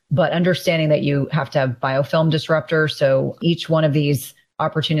program, but understanding that you have to have biofilm disruptors. So each one of these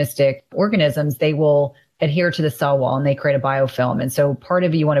opportunistic organisms, they will adhere to the cell wall and they create a biofilm. And so part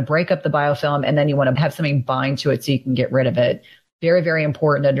of you want to break up the biofilm and then you want to have something bind to it so you can get rid of it. Very, very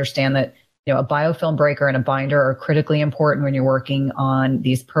important to understand that A biofilm breaker and a binder are critically important when you're working on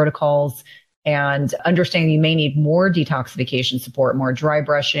these protocols. And understanding you may need more detoxification support, more dry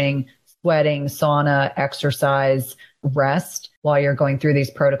brushing, sweating, sauna, exercise, rest while you're going through these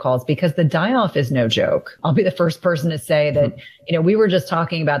protocols, because the die-off is no joke. I'll be the first person to say that, we were just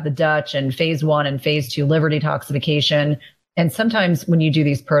talking about the Dutch and phase 1 and phase 2 liver detoxification. And sometimes when you do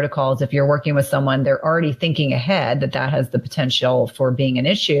these protocols, if you're working with someone, they're already thinking ahead that has the potential for being an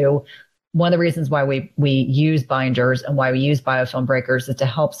issue. One of the reasons why we use binders and why we use biofilm breakers is to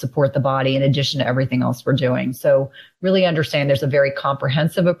help support the body in addition to everything else we're doing. So really understand there's a very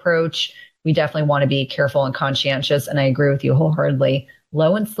comprehensive approach. We definitely want to be careful and conscientious. And I agree with you wholeheartedly.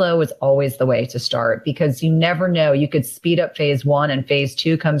 Low and slow is always the way to start, because you never know. You could speed up phase 1 and phase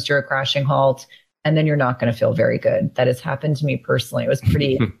 2 comes to a crashing halt, and then you're not going to feel very good. That has happened to me personally. It was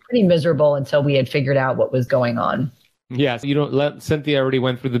pretty miserable until we had figured out what was going on. Yes, you don't let Cynthia already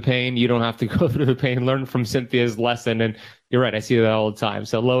went through the pain. You don't have to go through the pain. Learn from Cynthia's lesson. And you're right. I see that all the time.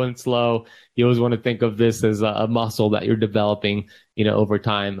 So low and slow, you always want to think of this as a muscle that you're developing, over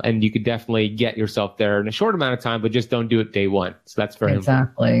time. And you could definitely get yourself there in a short amount of time, but just don't do it day one. So that's very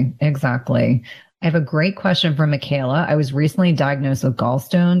important. Exactly. I have a great question from Michaela. I was recently diagnosed with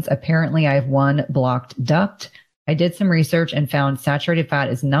gallstones. Apparently I have one blocked duct. I did some research and found saturated fat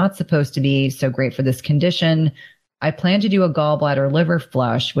is not supposed to be so great for this condition. I plan to do a gallbladder liver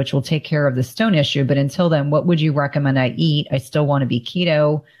flush, which will take care of the stone issue. But until then, what would you recommend I eat? I still want to be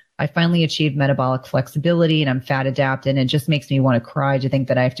keto. I finally achieved metabolic flexibility and I'm fat adapted. And it just makes me want to cry to think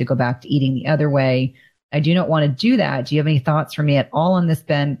that I have to go back to eating the other way. I do not want to do that. Do you have any thoughts for me at all on this,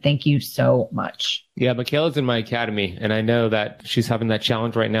 Ben? Thank you so much. Yeah, Michaela's in my academy, and I know that she's having that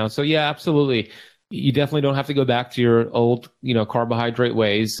challenge right now. So yeah, absolutely. You definitely don't have to go back to your old, carbohydrate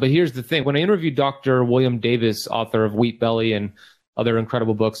ways. But here's the thing. When I interviewed Dr. William Davis, author of Wheat Belly and other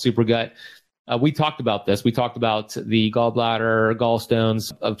incredible books, Super Gut, we talked about this. We talked about the gallbladder,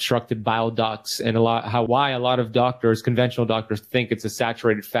 gallstones, obstructed bile ducts, and why a lot of doctors, conventional doctors, think it's a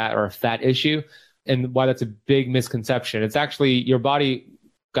saturated fat or a fat issue, and why that's a big misconception. It's actually your body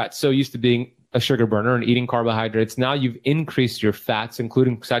got so used to being a sugar burner and eating carbohydrates. Now you've increased your fats,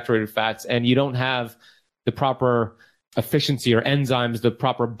 including saturated fats, and you don't have the proper efficiency or enzymes, the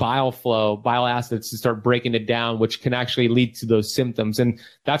proper bile flow, bile acids to start breaking it down, which can actually lead to those symptoms. And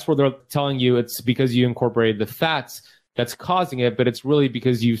that's where they're telling you it's because you incorporated the fats that's causing it, but it's really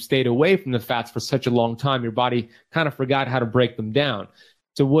because you stayed away from the fats for such a long time. Your body kind of forgot how to break them down.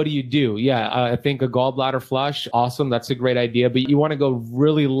 So what do? Yeah, I think a gallbladder flush, awesome. That's a great idea, but you want to go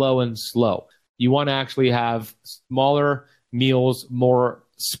really low and slow. You want to actually have smaller meals, more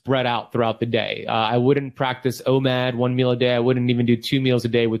spread out throughout the day. I wouldn't practice OMAD, 1 meal a day. I wouldn't even do 2 meals a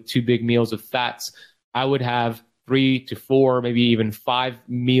day with 2 big meals of fats. I would have 3 to 4, maybe even 5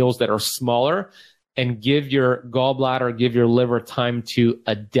 meals that are smaller, and give your gallbladder, give your liver time to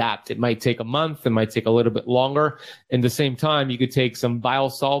adapt. It might take a month. It might take a little bit longer. In the same time, you could take some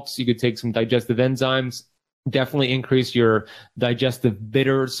bile salts. You could take some digestive enzymes. Definitely increase your digestive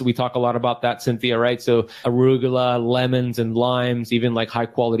bitters. We talk a lot about that, Cynthia, right? So arugula, lemons and limes, even like high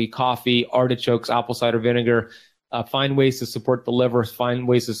quality coffee, artichokes, apple cider vinegar. Find ways to support the liver, find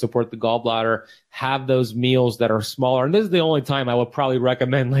ways to support the gallbladder, have those meals that are smaller. And this is the only time I would probably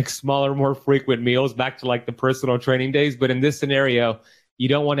recommend like smaller, more frequent meals, back to like the personal training days. But in this scenario, you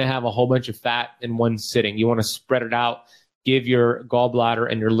don't want to have a whole bunch of fat in one sitting. You want to spread it out, give your gallbladder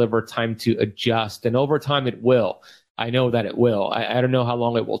and your liver time to adjust. And over time, it will. I know that it will. I don't know how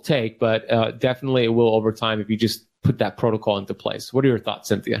long it will take, but definitely it will over time if you just put that protocol into place. What are your thoughts,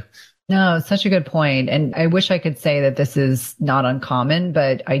 Cynthia? No, such a good point. And I wish I could say that this is not uncommon,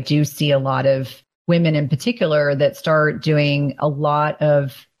 but I do see a lot of women in particular that start doing a lot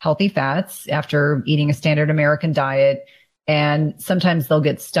of healthy fats after eating a standard American diet. And sometimes they'll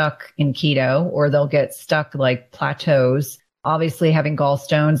get stuck in keto, or they'll get stuck like plateaus. Obviously, having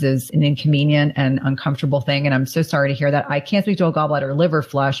gallstones is an inconvenient and uncomfortable thing. And I'm so sorry to hear that. I can't speak to a gallbladder liver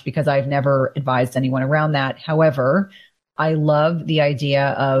flush because I've never advised anyone around that. However, I love the idea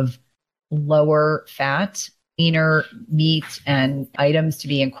of lower fat, leaner meat and items to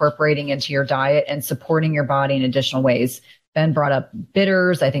be incorporating into your diet and supporting your body in additional ways. Ben brought up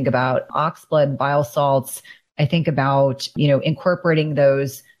bitters. I think about oxblood, bile salts. I think about, incorporating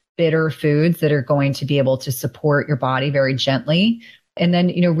those bitter foods that are going to be able to support your body very gently. And then,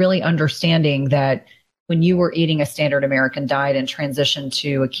 really understanding that when you were eating a standard American diet and transitioned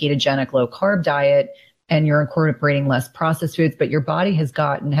to a ketogenic low carb diet, and you're incorporating less processed foods, but your body has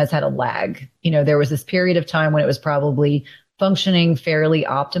had a lag. There was this period of time when it was probably functioning fairly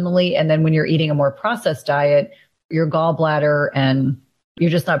optimally. And then when you're eating a more processed diet, your gallbladder and You're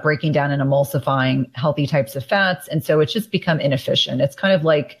just not breaking down and emulsifying healthy types of fats. And so it's just become inefficient. It's kind of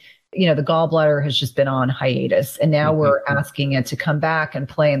like, the gallbladder has just been on hiatus, and now we're asking it to come back and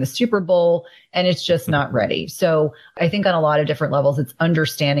play in the Super Bowl, and it's just not ready. So I think on a lot of different levels, it's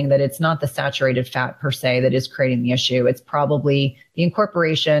understanding that it's not the saturated fat per se that is creating the issue. It's probably the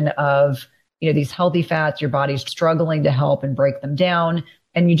incorporation of, these healthy fats. Your body's struggling to help and break them down.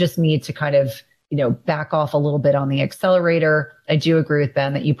 And you just need to kind of, back off a little bit on the accelerator. I do agree with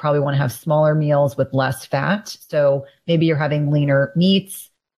Ben that you probably want to have smaller meals with less fat. So maybe you're having leaner meats,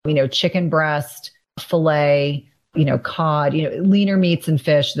 chicken breast, filet, cod, leaner meats and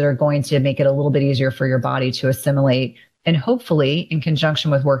fish that are going to make it a little bit easier for your body to assimilate. And hopefully, in conjunction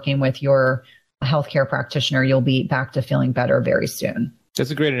with working with your healthcare practitioner, you'll be back to feeling better very soon.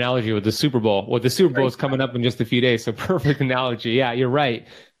 That's a great analogy with the Super Bowl. Well, the Super Bowl is coming up in just a few days. So perfect analogy. Yeah, you're right.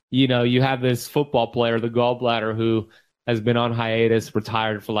 You have this football player, the gallbladder, who has been on hiatus,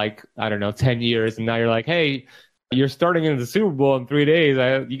 retired for 10 years. And now you're like, hey, you're starting in the Super Bowl in 3 days.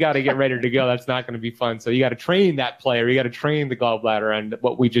 You got to get ready to go. That's not going to be fun. So you got to train that player. You got to train the gallbladder. And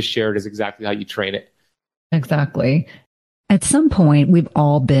what we just shared is exactly how you train it. Exactly. At some point, we've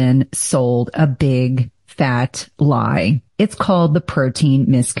all been sold a big fat lie. It's called the protein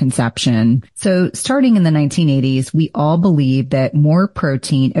misconception. So starting in the 1980s, we all believed that more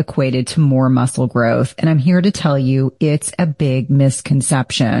protein equated to more muscle growth. And I'm here to tell you it's a big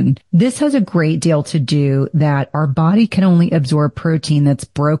misconception. This has a great deal to do that our body can only absorb protein that's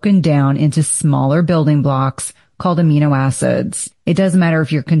broken down into smaller building blocks called amino acids. It doesn't matter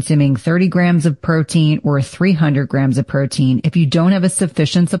if you're consuming 30 grams of protein or 300 grams of protein. If you don't have a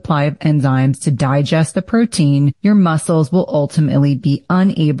sufficient supply of enzymes to digest the protein, your muscles will ultimately be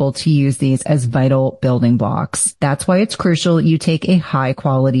unable to use these as vital building blocks. That's why it's crucial you take a high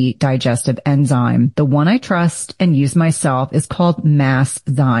quality digestive enzyme. The one I trust and use myself is called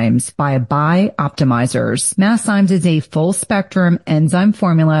Masszymes by Optimizers. Masszymes is a full spectrum enzyme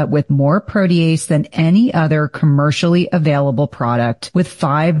formula with more protease than any other commercially available product, with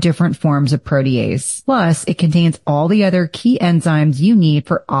 5 different forms of protease. Plus, it contains all the other key enzymes you need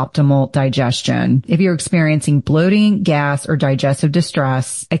for optimal digestion. If you're experiencing bloating, gas, or digestive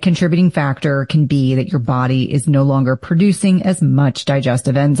distress, a contributing factor can be that your body is no longer producing as much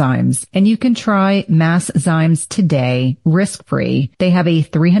digestive enzymes. And you can try Masszymes today, risk-free. They have a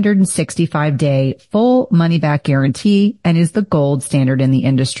 365-day full money-back guarantee and is the gold standard in the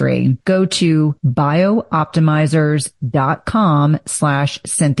industry. Go to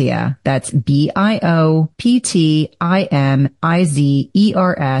bioptimizers.com/Cynthia. That's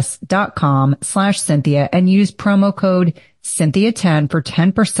bioptimizers.com/Cynthia and use promo code Cynthia10 for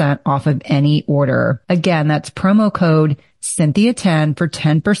 10% off of any order. Again, that's promo code Cynthia10 for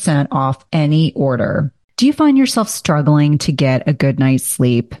 10% off any order. Do you find yourself struggling to get a good night's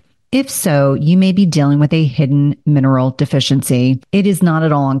sleep? If so, you may be dealing with a hidden mineral deficiency. It is not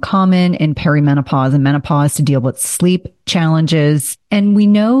at all uncommon in perimenopause and menopause to deal with sleep challenges. And we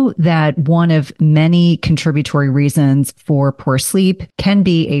know that one of many contributory reasons for poor sleep can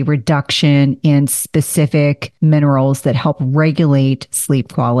be a reduction in specific minerals that help regulate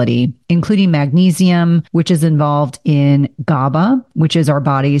sleep quality, including magnesium, which is involved in GABA, which is our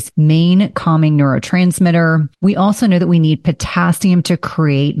body's main calming neurotransmitter. We also know that we need potassium to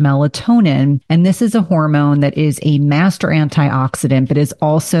create melatonin. And this is a hormone that is a master antioxidant, but is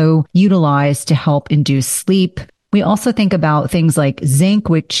also utilized to help induce sleep. We also think about things like zinc,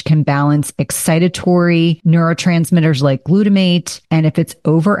 which can balance excitatory neurotransmitters like glutamate. And if it's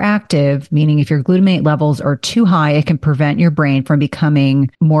overactive, meaning if your glutamate levels are too high, it can prevent your brain from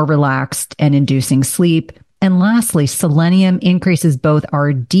becoming more relaxed and inducing sleep. And lastly, selenium increases both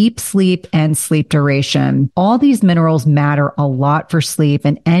our deep sleep and sleep duration. All these minerals matter a lot for sleep,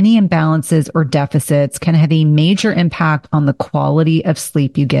 and any imbalances or deficits can have a major impact on the quality of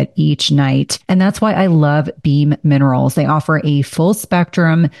sleep you get each night. And that's why I love Beam Minerals. They offer a full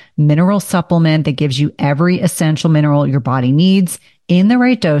spectrum mineral supplement that gives you every essential mineral your body needs in the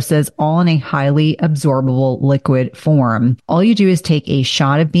right doses, all in a highly absorbable liquid form. All you do is take a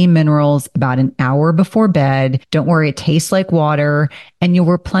shot of Beam Minerals about an hour before bed. Don't worry, it tastes like water, and you'll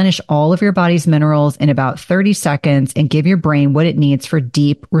replenish all of your body's minerals in about 30 seconds and give your brain what it needs for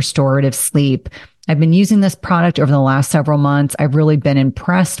deep restorative sleep. I've been using this product over the last several months. I've really been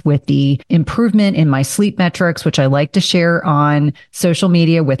impressed with the improvement in my sleep metrics, which I like to share on social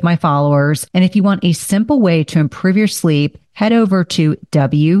media with my followers. And if you want a simple way to improve your sleep, head over to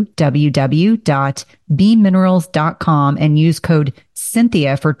www.bminerals.com and use code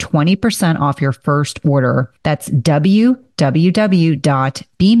Cynthia for 20% off your first order. That's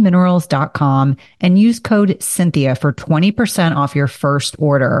www.bminerals.com and use code Cynthia for 20% off your first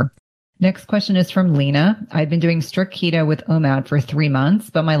order. Next question is from Lena. I've been doing strict keto with OMAD for 3 months,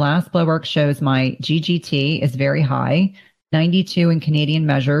 but my last blood work shows my GGT is very high, 92 in Canadian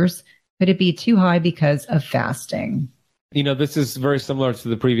measures. Could it be too high because of fasting? This is very similar to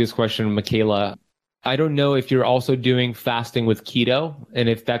the previous question, Michaela. I don't know if you're also doing fasting with keto. And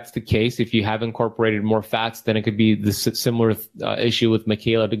if that's the case, if you have incorporated more fats, then it could be the similar issue with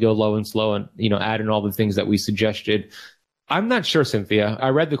Michaela to go low and slow and, add in all the things that we suggested. I'm not sure, Cynthia. I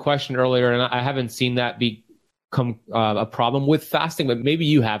read the question earlier and I haven't seen that become a problem with fasting, but maybe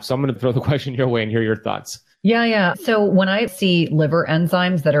you have. So I'm going to throw the question your way and hear your thoughts. Yeah. So when I see liver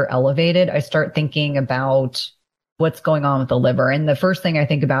enzymes that are elevated, I start thinking about what's going on with the liver. And the first thing I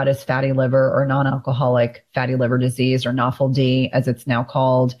think about is fatty liver or non-alcoholic fatty liver disease, or NAFLD as it's now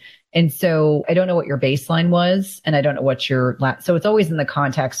called. And so I don't know what your baseline was, and I don't know what your lab. So it's always in the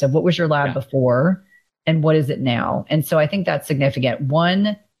context of what was your lab before and what is it now? And so I think that's significant.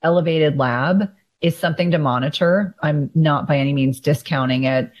 One elevated lab is something to monitor. I'm not by any means discounting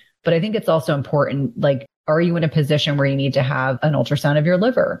it, but I think it's also important. Like, are you in a position where you need to have an ultrasound of your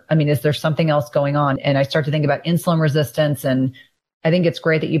liver? I mean, is there something else going on? And I start to think about insulin resistance. And I think it's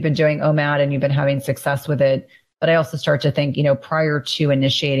great that you've been doing OMAD and you've been having success with it. But I also start to think, prior to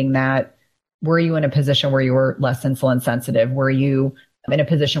initiating that, were you in a position where you were less insulin sensitive? Were you in a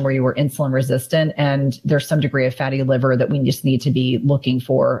position where you were insulin resistant? And there's some degree of fatty liver that we just need to be looking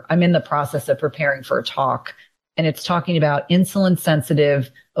for. I'm in the process of preparing for a talk, and it's talking about insulin sensitive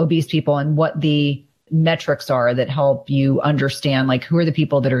obese people and what the metrics are that help you understand, like, who are the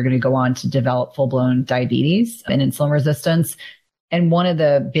people that are going to go on to develop full-blown diabetes and insulin resistance. And one of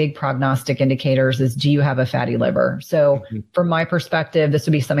the big prognostic indicators is, do you have a fatty liver? So from my perspective, this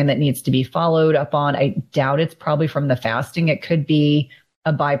would be something that needs to be followed up on. I doubt it's probably from the fasting. It could be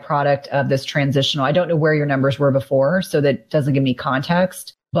a byproduct of this transitional. I don't know where your numbers were before, so that doesn't give me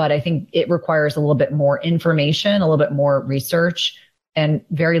context, but I think it requires a little bit more information, a little bit more research, and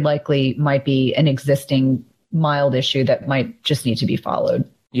very likely might be an existing mild issue that might just need to be followed.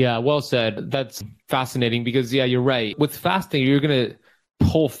 Yeah, well said. That's fascinating because, you're right. With fasting, you're going to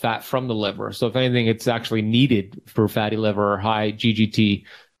pull fat from the liver. So if anything, it's actually needed for fatty liver or high GGT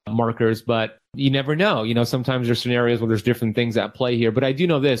markers, but you never know. Sometimes there's scenarios where there's different things at play here. But I do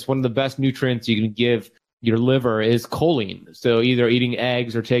know this, one of the best nutrients you can give your liver is choline. So either eating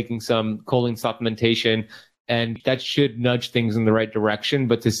eggs or taking some choline supplementation, and that should nudge things in the right direction.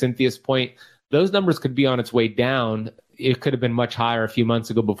 But to Cynthia's point, those numbers could be on its way down. It could have been much higher a few months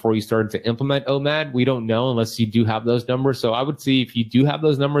ago before you started to implement OMAD. We don't know unless you do have those numbers. So I would see if you do have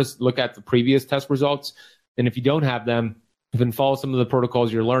those numbers, look at the previous test results. And if you don't have them, then follow some of the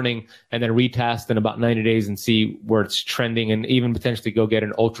protocols you're learning and then retest in about 90 days and see where it's trending, and even potentially go get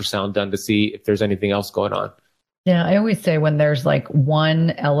an ultrasound done to see if there's anything else going on. Yeah, I always say when there's like one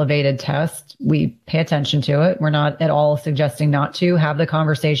elevated test, we pay attention to it. We're not at all suggesting not to have the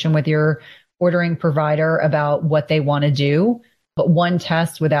conversation with your ordering provider about what they want to do. But one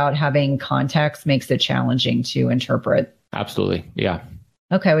test without having context makes it challenging to interpret. Absolutely. Yeah.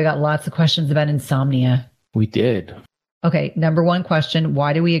 Okay, we got lots of questions about insomnia. We did. Okay, number one question,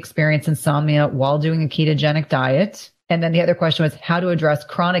 why do we experience insomnia while doing a ketogenic diet? And then the other question was how to address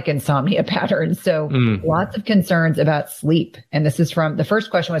chronic insomnia patterns. So lots of concerns about sleep. And this is the first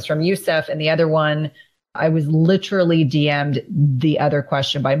question was from Youssef, and the other one, I was literally DM'd the other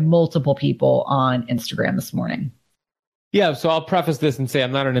question by multiple people on Instagram this morning. Yeah, so I'll preface this and say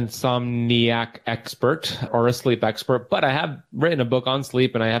I'm not an insomniac expert or a sleep expert, but I have written a book on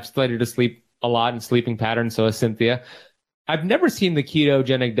sleep and I have studied sleep a lot and sleeping patterns. So is Cynthia. I've never seen the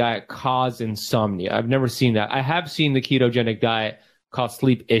ketogenic diet cause insomnia. I've never seen that. I have seen the ketogenic diet cause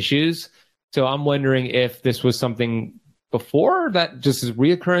sleep issues. So I'm wondering if this was something before that just is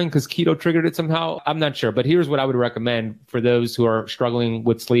reoccurring because keto triggered it somehow. I'm not sure. But here's what I would recommend for those who are struggling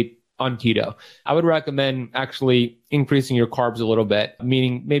with sleep on keto. I would recommend actually increasing your carbs a little bit,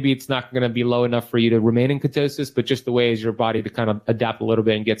 meaning maybe it's not going to be low enough for you to remain in ketosis, but just the way is your body to kind of adapt a little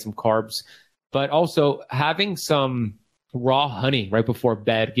bit and get some carbs. But also having some raw honey right before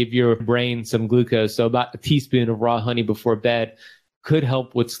bed, give your brain some glucose. So about a teaspoon of raw honey before bed could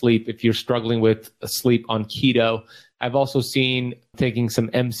help with sleep if you're struggling with sleep on keto. I've also seen taking some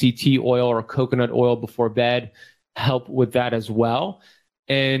MCT oil or coconut oil before bed help with that as well.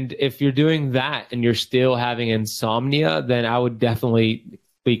 And if you're doing that and you're still having insomnia, then I would definitely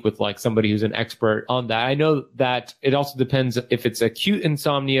speak with like somebody who's an expert on that. I know that it also depends if it's acute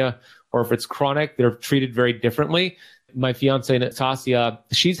insomnia or if it's chronic. They're treated very differently. My fiance, Natasha,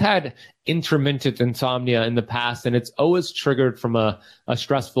 she's had intermittent insomnia in the past, and it's always triggered from a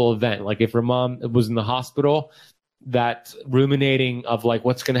stressful event. Like if her mom was in the hospital, that ruminating of like,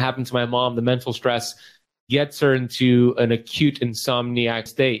 what's going to happen to my mom, the mental stress gets her into an acute insomniac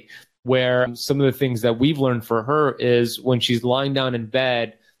state, where some of the things that we've learned for her is when she's lying down in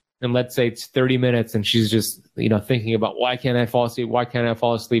bed, and let's say it's 30 minutes and she's just, thinking about why can't I fall asleep? Why can't I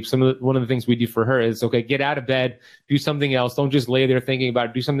fall asleep? One of the things we do for her is, okay, get out of bed, do something else. Don't just lay there thinking about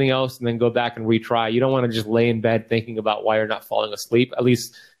it. Do something else and then go back and retry. You don't want to just lay in bed thinking about why you're not falling asleep. At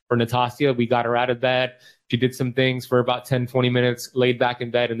least for Natasha, we got her out of bed. She did some things for about 10, 20 minutes, laid back in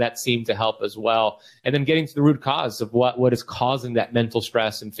bed, and that seemed to help as well. And then getting to the root cause of what is causing that mental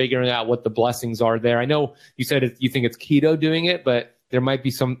stress and figuring out what the blessings are there. I know you said you think it's keto doing it, but there might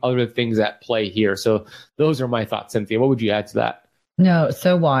be some other things at play here. So those are my thoughts, Cynthia. What would you add to that? No,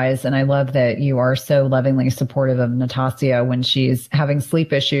 so wise. And I love that you are so lovingly supportive of Natasha when she's having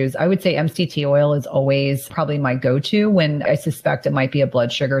sleep issues. I would say MCT oil is always probably my go-to when I suspect it might be a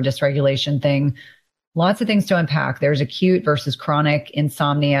blood sugar dysregulation thing. Lots of things to unpack. There's acute versus chronic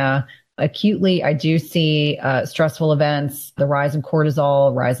insomnia. Acutely, I do see stressful events, the rise in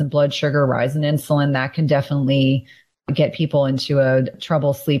cortisol, rise in blood sugar, rise in insulin. That can definitely get people into a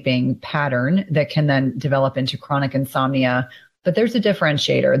trouble sleeping pattern that can then develop into chronic insomnia. But there's a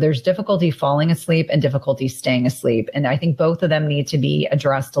differentiator. There's difficulty falling asleep and difficulty staying asleep. And I think both of them need to be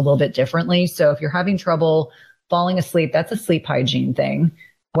addressed a little bit differently. So if you're having trouble falling asleep, that's a sleep hygiene thing.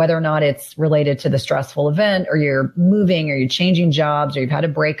 Whether or not it's related to the stressful event, or you're moving, or you're changing jobs, or you've had a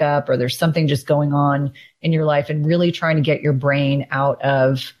breakup, or there's something just going on in your life, and really trying to get your brain out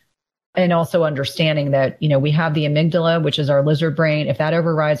of, and also understanding that, we have the amygdala, which is our lizard brain. If that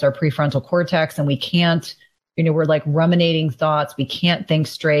overrides our prefrontal cortex and we can't, we're like ruminating thoughts, we can't think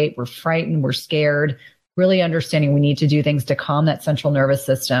straight, we're frightened, we're scared, really understanding we need to do things to calm that central nervous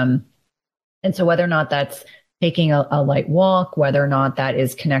system. And so whether or not that's taking a light walk, whether or not that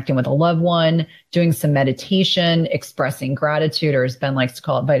is connecting with a loved one, doing some meditation, expressing gratitude, or as Ben likes to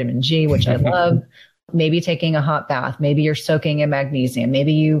call it, vitamin G, which I love, maybe taking a hot bath, maybe you're soaking in magnesium,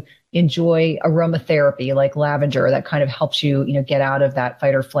 maybe you enjoy aromatherapy like lavender that kind of helps you, get out of that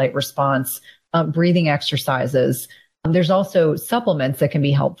fight or flight response, breathing exercises. There's also supplements that can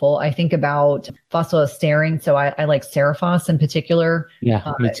be helpful. I think about phosphosterine. So I like Cerephos in particular.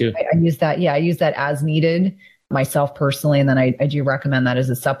 Yeah, me too. I use that. Yeah, I use that as needed myself personally. And then I do recommend that as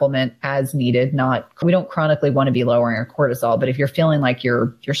a supplement as needed. We don't chronically want to be lowering our cortisol, but if you're feeling like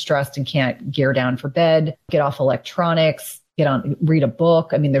you're stressed and can't gear down for bed, get off electronics, read a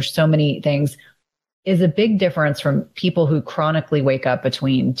book. I mean, there's so many things. Is a big difference from people who chronically wake up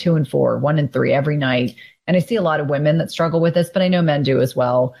between 2 and 4, 1 and 3 every night. And I see a lot of women that struggle with this, but I know men do as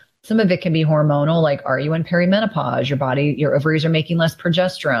well. Some of it can be hormonal, like are you in perimenopause? Your ovaries are making less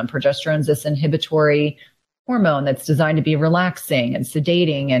progesterone. Progesterone is this inhibitory hormone that's designed to be relaxing and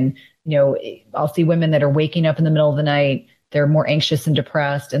sedating. And, I'll see women that are waking up in the middle of the night. They're more anxious and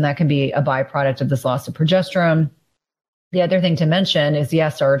depressed, and that can be a byproduct of this loss of progesterone. The other thing to mention is,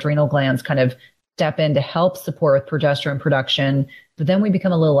 yes, our adrenal glands kind of step in to help support with progesterone production, but then we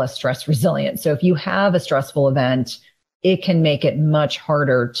become a little less stress resilient. So if you have a stressful event, it can make it much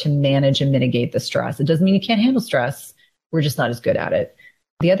harder to manage and mitigate the stress. It doesn't mean you can't handle stress. We're just not as good at it.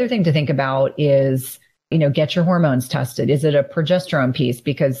 The other thing to think about is, get your hormones tested. Is it a progesterone piece?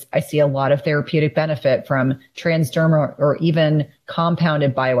 Because I see a lot of therapeutic benefit from transdermal or even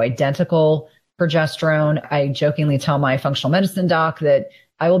compounded bioidentical progesterone. I jokingly tell my functional medicine doc that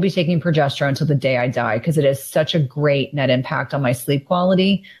I will be taking progesterone until the day I die because it has such a great net impact on my sleep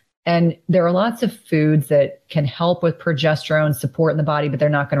quality. And there are lots of foods that can help with progesterone support in the body, but they're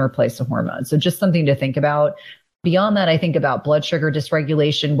not going to replace the hormone. So just something to think about. Beyond that, I think about blood sugar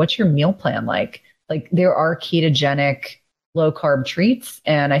dysregulation. What's your meal plan like? Like there are ketogenic low carb treats.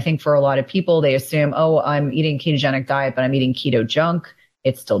 And I think for a lot of people, they assume, oh, I'm eating ketogenic diet, but I'm eating keto junk.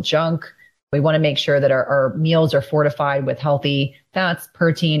 It's still junk. We want to make sure that our meals are fortified with healthy fats,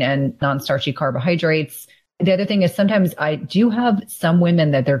 protein, and non-starchy carbohydrates. The other thing is sometimes I do have some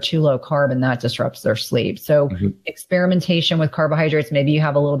women that they're too low carb and that disrupts their sleep. So experimentation with carbohydrates, maybe you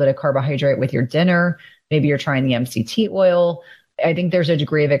have a little bit of carbohydrate with your dinner. Maybe you're trying the MCT oil. I think there's a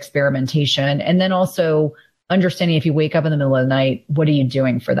degree of experimentation. And then also understanding if you wake up in the middle of the night, what are you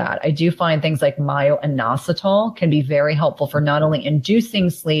doing for that? I do find things like myo-inositol can be very helpful for not only inducing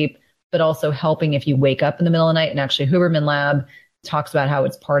sleep, but also helping if you wake up in the middle of the night. And actually Huberman Lab talks about how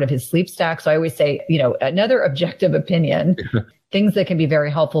it's part of his sleep stack. So I always say, another objective opinion, things that can be very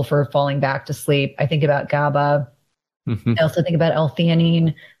helpful for falling back to sleep. I think about GABA. I also think about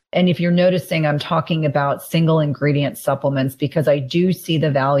L-theanine. And if you're noticing, I'm talking about single ingredient supplements because I do see the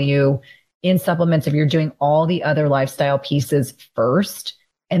value in supplements if you're doing all the other lifestyle pieces first,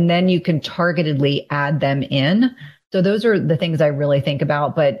 and then you can targetedly add them in. So those are the things I really think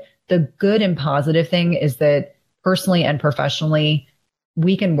about. But the good and positive thing is that personally and professionally,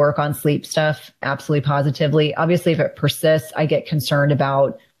 we can work on sleep stuff absolutely positively. Obviously, if it persists, I get concerned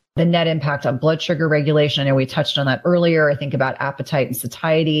about the net impact on blood sugar regulation. I know we touched on that earlier. I think about appetite and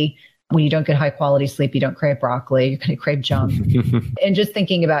satiety. When you don't get high quality sleep, you don't crave broccoli, you're going to crave junk. And just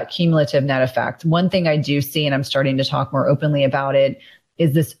thinking about cumulative net effect. One thing I do see, and I'm starting to talk more openly about it,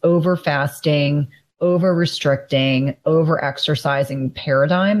 is this over fasting, over restricting, over exercising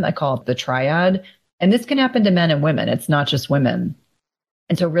paradigm. I call it the triad. And this can happen to men and women. It's not just women.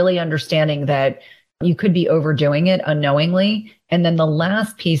 And so really understanding that you could be overdoing it unknowingly. And then the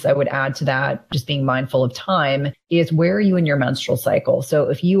last piece I would add to that, just being mindful of time, is where are you in your menstrual cycle? So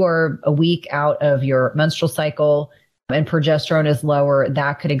if you are a week out of your menstrual cycle and progesterone is lower,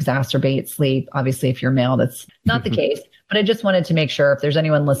 that could exacerbate sleep. Obviously, if you're male, that's not the case. But I just wanted to make sure if there's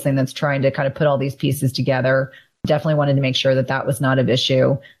anyone listening that's trying to kind of put all these pieces together, definitely wanted to make sure that that was not an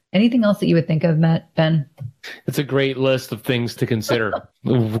issue. Anything else that you would think of, Ben? It's a great list of things to consider.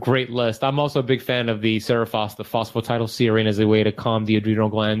 Great list. I'm also a big fan of the Cerephos, the phosphatidylserine, as a way to calm the adrenal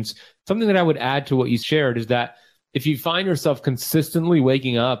glands. Something that I would add to what you shared is that if you find yourself consistently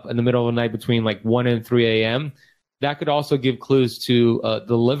waking up in the middle of the night between like 1 and 3 a.m., that could also give clues to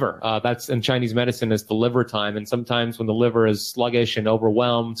the liver. That's in Chinese medicine as the liver time. And sometimes when the liver is sluggish and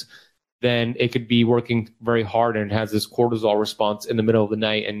overwhelmed, then it could be working very hard and it has this cortisol response in the middle of the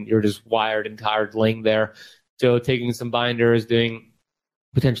night and you're just wired and tired laying there. So taking some binders, doing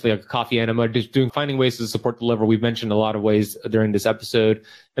potentially a coffee enema, finding ways to support the liver. We've mentioned a lot of ways during this episode.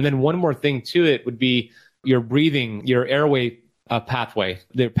 And then one more thing to it would be your breathing, your airway pathway,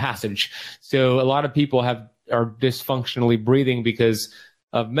 their passage. So a lot of people are dysfunctionally breathing because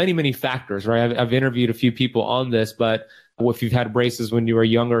of many, many factors, right? I've interviewed a few people on this, but if you've had braces when you were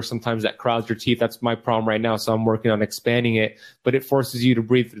younger, sometimes that crowds your teeth. That's my problem right now. So I'm working on expanding it, but it forces you to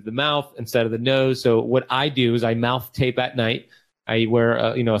breathe through the mouth instead of the nose. So what I do is I mouth tape at night. I wear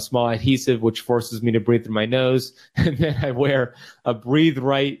a small adhesive, which forces me to breathe through my nose. And then I wear a breathe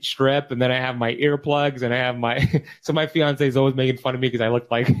right strip. And then I have my earplugs and I have so my fiance is always making fun of me because I look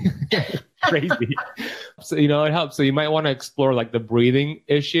like crazy. So, it helps. So you might want to explore like the breathing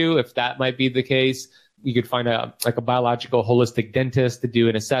issue, if that might be the case. You could find a biological holistic dentist to do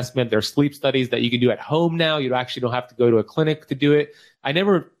an assessment. There's sleep studies that you can do at home now. You actually don't have to go to a clinic to do it. I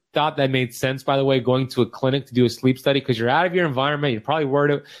never thought that made sense, by the way, going to a clinic to do a sleep study because you're out of your environment. You're probably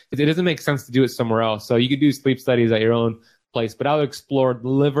worried. It doesn't make sense to do it somewhere else. So you could do sleep studies at your own place. But I would explore the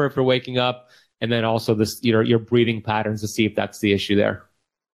liver if you're waking up, and then also your breathing patterns to see if that's the issue there.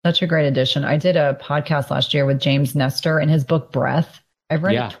 Such a great addition. I did a podcast last year with James Nestor in his book Breath. I've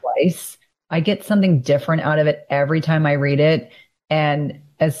read it twice. I get something different out of it every time I read it. And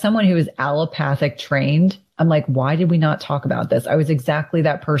as someone who is allopathic trained, I'm like, why did we not talk about this? I was exactly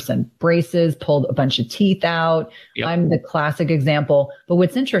that person. Braces, pulled a bunch of teeth out. Yep. I'm the classic example. But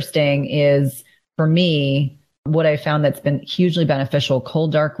what's interesting is, for me, what I found that's been hugely beneficial: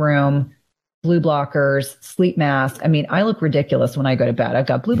 cold, dark room, blue blockers, sleep mask. I mean, I look ridiculous when I go to bed. I've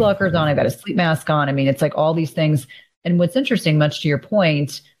got blue blockers on. I've got a sleep mask on. I mean, it's like all these things. And what's interesting, much to your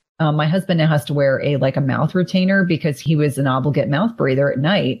point, my husband now has to wear a mouth retainer because he was an obligate mouth breather at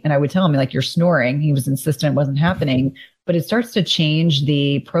night. And I would tell him, like, you're snoring. He was insistent it wasn't happening, but it starts to change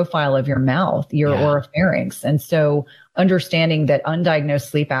the profile of your mouth, your oropharynx. And so understanding that undiagnosed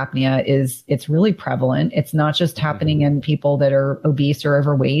sleep apnea it's really prevalent. It's not just happening in people that are obese or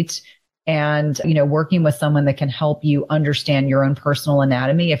overweight. And, working with someone that can help you understand your own personal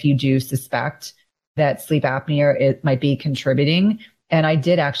anatomy if you do suspect that sleep apnea, it might be contributing. And I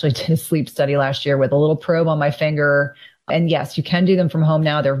did actually do a sleep study last year with a little probe on my finger. And yes, you can do them from home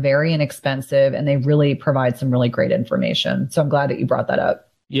now. They're very inexpensive and they really provide some really great information. So I'm glad that you brought that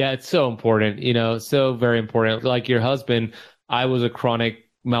up. Yeah, it's so important, so very important. Like your husband, I was a chronic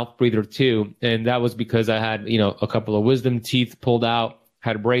mouth breather too. And that was because I had, a couple of wisdom teeth pulled out,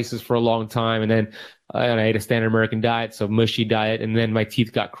 had braces for a long time. And then I ate a standard American diet, so mushy diet. And then my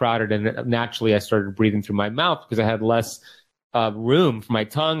teeth got crowded. And naturally I started breathing through my mouth because I had less room for my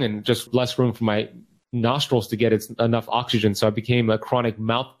tongue and just less room for my nostrils to get enough oxygen. So I became a chronic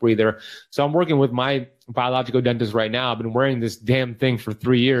mouth breather. So I'm working with my biological dentist right now. I've been wearing this damn thing for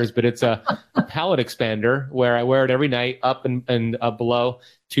 3 years, but it's a palate expander where I wear it every night, up and below,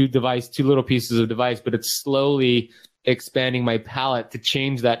 two little pieces of device, but it's slowly expanding my palate to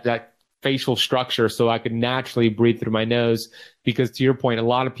change that facial structure so I could naturally breathe through my nose. Because to your point, a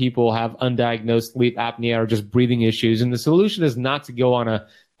lot of people have undiagnosed sleep apnea or just breathing issues. And the solution is not to go on a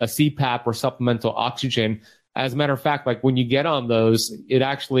CPAP or supplemental oxygen. As a matter of fact, like when you get on those, it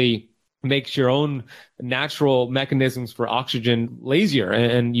actually makes your own natural mechanisms for oxygen lazier.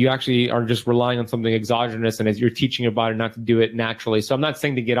 And you actually are just relying on something exogenous. And as you're teaching your body not to do it naturally. So I'm not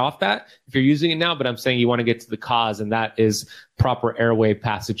saying to get off that if you're using it now, but I'm saying you want to get to the cause, and that is proper airway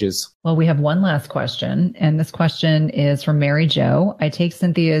passages. Well, we have one last question. And this question is from Mary Jo. I take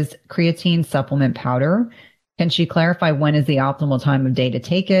Cynthia's creatine supplement powder. Can she clarify when is the optimal time of day to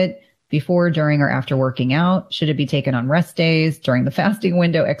take it? Before, during, or after working out? Should it be taken on rest days, during the fasting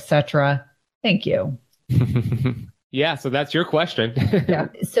window, etc.? Thank you. Yeah, so that's your question. Yeah.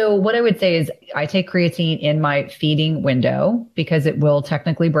 So what I would say is I take creatine in my feeding window because it will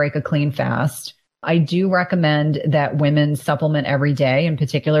technically break a clean fast. I do recommend that women supplement every day, in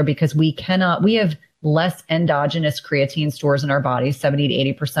particular because we have less endogenous creatine stores in our bodies, 70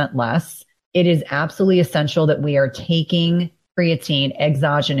 to 80% less. It is absolutely essential that we are taking creatine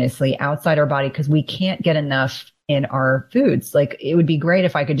exogenously outside our body because we can't get enough in our foods. Like it would be great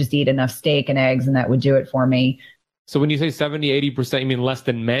if I could just eat enough steak and eggs and that would do it for me. So when you say 70, 80%, you mean less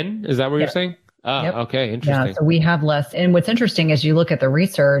than men? Is that what you're saying? Yep. Okay. Interesting. Yeah, so we have less. And what's interesting is you look at the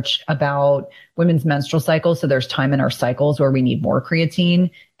research about women's menstrual cycles. So there's time in our cycles where we need more creatine.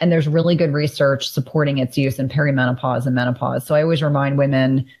 And there's really good research supporting its use in perimenopause and menopause. So I always remind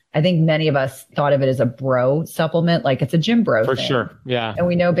women, I think many of us thought of it as a bro supplement, like it's a gym bro For thing. sure. Yeah. And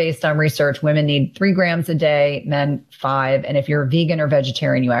we know based on research, women need 3 grams a day, men 5. And if you're vegan or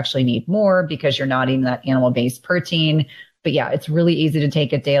vegetarian, you actually need more because you're not eating that animal-based protein. But yeah, it's really easy to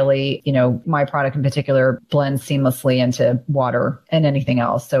take it daily. You know, my product in particular blends seamlessly into water and anything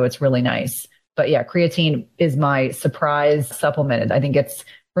else. So it's really nice. But yeah, creatine is my surprise supplement. I think it's,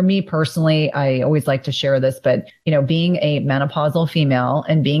 for me personally, I always like to share this, but you know, being a menopausal female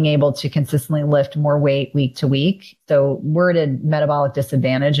and being able to consistently lift more weight week to week. So we're at a metabolic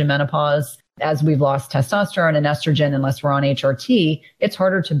disadvantage in menopause. As we've lost testosterone and estrogen, unless we're on HRT, it's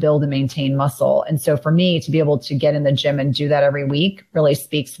harder to build and maintain muscle. And so for me to be able to get in the gym and do that every week really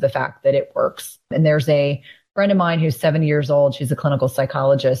speaks to the fact that it works. And there's a friend of mine who's 70 years old. She's a clinical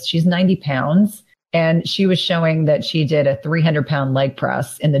psychologist. She's 90 pounds. And she was showing that she did a 300-pound leg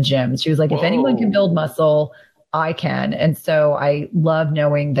press in the gym. She was like, if anyone can build muscle, I can. And so I love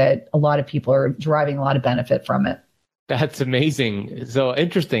knowing that a lot of people are deriving a lot of benefit from it. That's amazing. So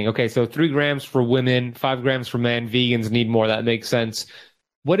interesting. Okay. So 3 grams for women, 5 grams for men. Vegans need more. That makes sense.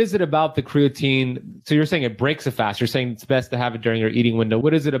 What is it about the creatine? So you're saying it breaks the fast. You're saying it's best to have it during your eating window.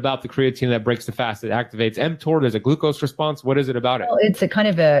 What is it about the creatine that breaks the fast? It activates mTOR. There's a glucose response. What is it about it? Well, it's a kind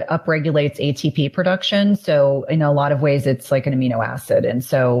of upregulates ATP production. So in a lot of ways, it's like an amino acid. And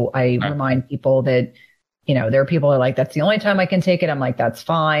so I remind people that, you know, there are people who are like, that's the only time I can take it. I'm like, that's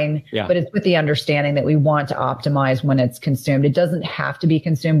fine. Yeah. But it's with the understanding that we want to optimize when it's consumed. It doesn't have to be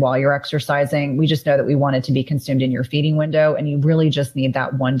consumed while you're exercising. We just know that we want it to be consumed in your feeding window. And you really just need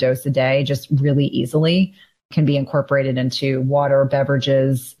that 1 dose a day, just really easily. Can be incorporated into water,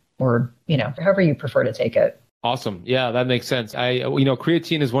 beverages, or, you know, however you prefer to take it. Awesome. Yeah, that makes sense.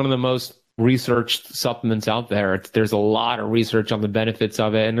 Creatine is one of the most researched supplements out there. There's a lot of research on the benefits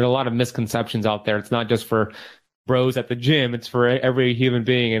of it, and there are a lot of misconceptions out there. It's not just for bros at the gym, it's for every human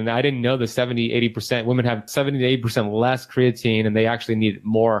being. And I didn't know the 70-80% women have 70-80% less creatine, and they actually need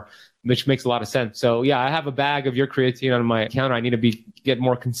more, which makes a lot of sense. So yeah, I have a bag of your creatine on my counter. I need to get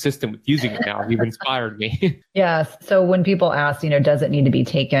more consistent with using it now. You've inspired me. Yes. So when people ask, you know, does it need to be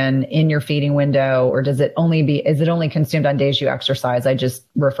taken in your feeding window, or is it only consumed on days you exercise? I just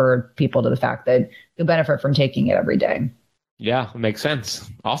refer people to the fact that you'll benefit from taking it every day. Yeah, it makes sense.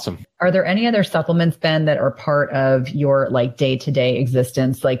 Awesome. Are there any other supplements, Ben, that are part of your like day-to-day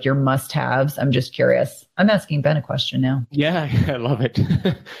existence, like your must-haves? I'm just curious. I'm asking Ben a question now. Yeah, I love it.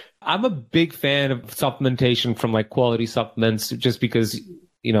 I'm a big fan of supplementation from like quality supplements, just because,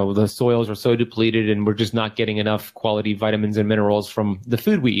 you know, the soils are so depleted and we're just not getting enough quality vitamins and minerals from the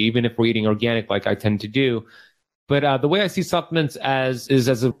food we eat, even if we're eating organic, like I tend to do. But the way I see supplements as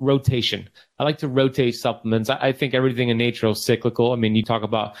a rotation. I like to rotate supplements. I think everything in nature is cyclical. I mean, you talk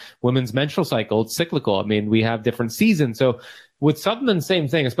about women's menstrual cycle, it's cyclical. I mean, we have different seasons. So with supplements, same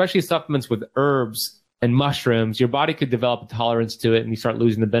thing, especially supplements with herbs. and mushrooms, your body could develop a tolerance to it and you start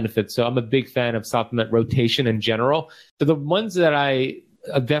losing the benefits. So I'm a big fan of supplement rotation in general. So the ones that I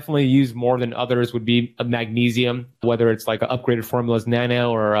definitely use more than others would be a magnesium, whether it's like an upgraded formulas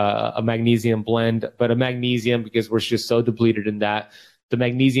nano or a magnesium blend, but a magnesium because we're just so depleted in that. The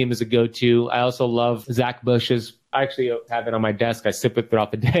magnesium is a go-to. I also love Zach Bush's. I actually have it on my desk. I sip it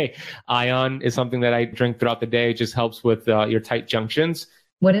throughout the day. Ion is something that I drink throughout the day. It just helps with your tight junctions.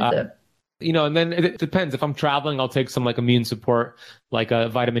 What is it? And then it depends. If I'm traveling, I'll take some like immune support, like a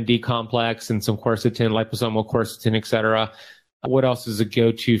vitamin D complex and some quercetin, liposomal quercetin, etc. What else is a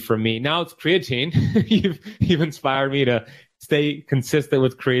go-to for me? Now it's creatine. You've inspired me to stay consistent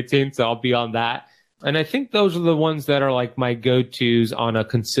with creatine, so I'll be on that. And I think those are the ones that are like my go-tos on a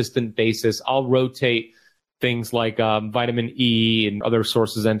consistent basis. I'll rotate things like vitamin E and other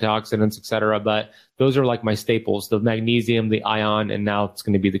sources, antioxidants, et cetera. But those are like my staples, the magnesium, the ion, and now it's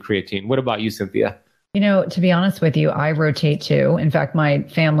going to be the creatine. What about you, Cynthia? To be honest with you, I rotate too. In fact, my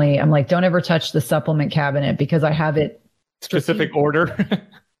family, I'm like, don't ever touch the supplement cabinet because I have it specific order.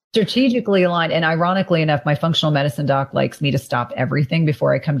 Strategically aligned. And ironically enough, my functional medicine doc likes me to stop everything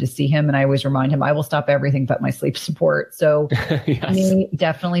before I come to see him. And I always remind him, I will stop everything but my sleep support. So yes. Me,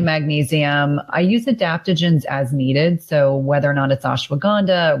 definitely magnesium. I use adaptogens as needed. So whether or not it's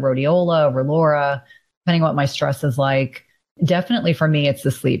ashwagandha, rhodiola, relora, depending on what my stress is like, definitely for me, it's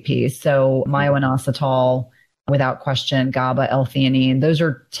the sleep piece. So myo-inositol, without question, GABA, L-theanine, those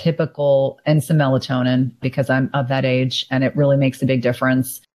are typical, and some melatonin because I'm of that age and it really makes a big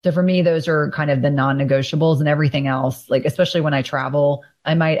difference. So for me, those are kind of the non-negotiables, and everything else, like especially when I travel,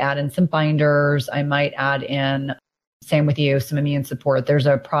 I might add in some binders. I might add in, same with you, some immune support. There's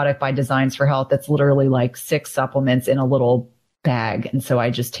a product by Designs for Health that's literally like 6 supplements in a little bag. And so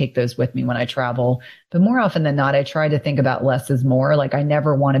I just take those with me when I travel. But more often than not, I try to think about less is more. Like I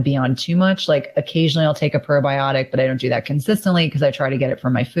never want to be on too much. Like occasionally I'll take a probiotic, but I don't do that consistently because I try to get it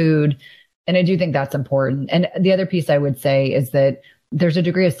from my food. And I do think that's important. And the other piece I would say is that there's a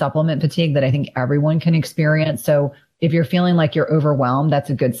degree of supplement fatigue that I think everyone can experience. So if you're feeling like you're overwhelmed, that's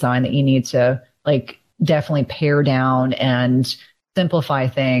a good sign that you need to like definitely pare down and simplify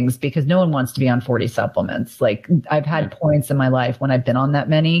things, because no one wants to be on 40 supplements. Like I've had points in my life when I've been on that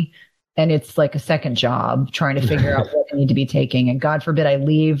many, and it's like a second job trying to figure out what I need to be taking. And God forbid I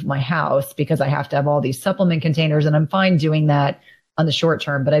leave my house because I have to have all these supplement containers, and I'm fine doing that on the short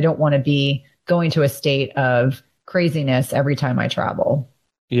term, but I don't want to be going to a state of craziness every time I travel.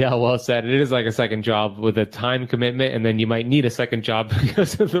 Yeah, well said. It is like a second job with a time commitment, and then you might need a second job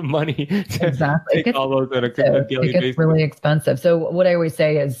because of the money to exactly. take all those on a daily basis. It's really expensive. So what I always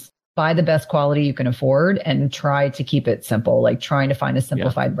say is buy the best quality you can afford and try to keep it simple. Like trying to find a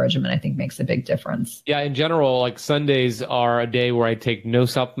simplified regimen, I think makes a big difference. Yeah, in general, like Sundays are a day where I take no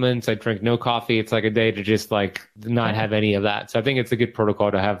supplements, I drink no coffee. It's like a day to just like not have any of that. So I think it's a good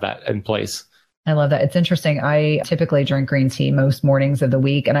protocol to have that in place. I love that. It's interesting. I typically drink green tea most mornings of the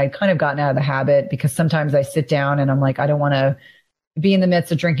week, and I've kind of gotten out of the habit because sometimes I sit down and I'm like, I don't want to be in the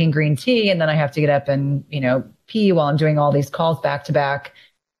midst of drinking green tea, and then I have to get up and, pee while I'm doing all these calls back to back.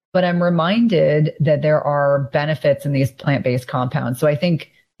 But I'm reminded that there are benefits in these plant-based compounds. So I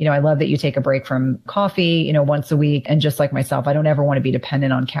think, I love that you take a break from coffee, once a week. And just like myself, I don't ever want to be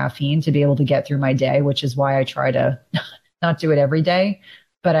dependent on caffeine to be able to get through my day, which is why I try to not do it every day.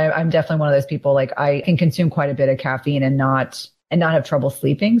 But I'm definitely one of those people, like I can consume quite a bit of caffeine and not have trouble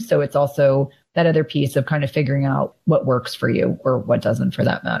sleeping. So it's also that other piece of kind of figuring out what works for you or what doesn't, for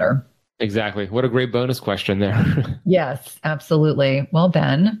that matter. Exactly. What a great bonus question there. Yes, absolutely. Well,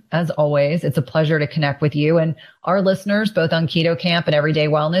 Ben, as always, it's a pleasure to connect with you and our listeners, both on Keto Camp and Everyday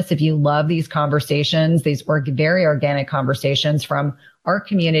Wellness. If you love these conversations, these very organic conversations from our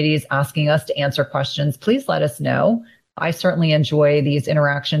communities asking us to answer questions, please let us know. I certainly enjoy these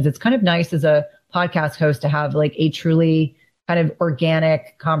interactions. It's kind of nice as a podcast host to have like a truly kind of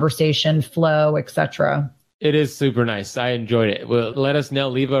organic conversation flow, etc. It is super nice. I enjoyed it. Well, let us know.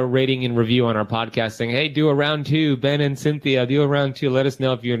 Leave a rating and review on our podcast saying, hey, do a round 2. Ben and Cynthia, do a round 2. Let us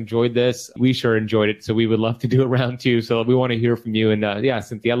know if you enjoyed this. We sure enjoyed it. So we would love to do a round 2. So we want to hear from you. And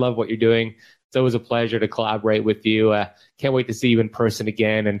Cynthia, I love what you're doing. It's always a pleasure to collaborate with you. Can't wait to see you in person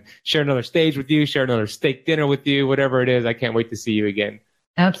again and share another stage with you, share another steak dinner with you, whatever it is. I can't wait to see you again.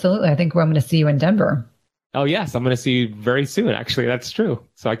 Absolutely. I think I'm going to see you in Denver. Oh, yes. I'm going to see you very soon. Actually, that's true.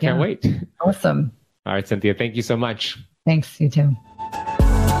 So I can't wait. Awesome. All right, Cynthia. Thank you so much. Thanks. You too.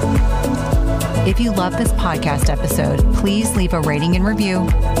 If you love this podcast episode, please leave a rating and review,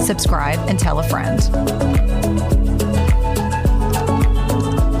 subscribe, and tell a friend.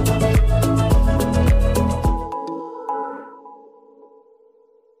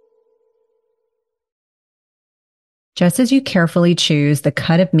 Just as you carefully choose the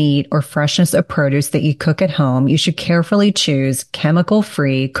cut of meat or freshness of produce that you cook at home, you should carefully choose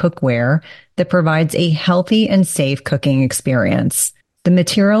chemical-free cookware that provides a healthy and safe cooking experience. The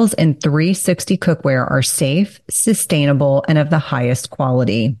materials in 360 cookware are safe, sustainable, and of the highest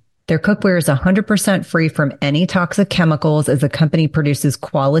quality. Their cookware is 100% free from any toxic chemicals, as the company produces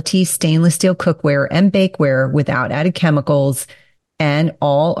quality stainless steel cookware and bakeware without added chemicals, and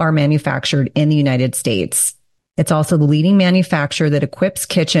all are manufactured in the United States. It's also the leading manufacturer that equips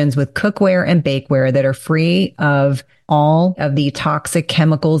kitchens with cookware and bakeware that are free of all of the toxic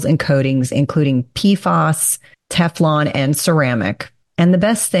chemicals and coatings, including PFAS, Teflon, and ceramic. And the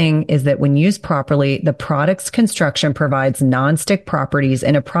best thing is that when used properly, the product's construction provides nonstick properties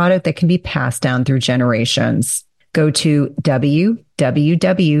in a product that can be passed down through generations. Go to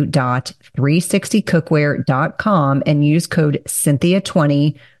www.360cookware.com and use code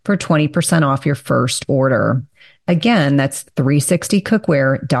Cynthia20 for 20% off your first order. Again, that's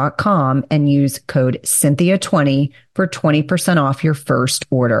 360cookware.com and use code Cynthia20 for 20% off your first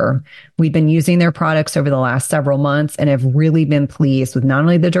order. We've been using their products over the last several months and have really been pleased with not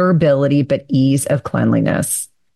only the durability, but ease of cleanliness.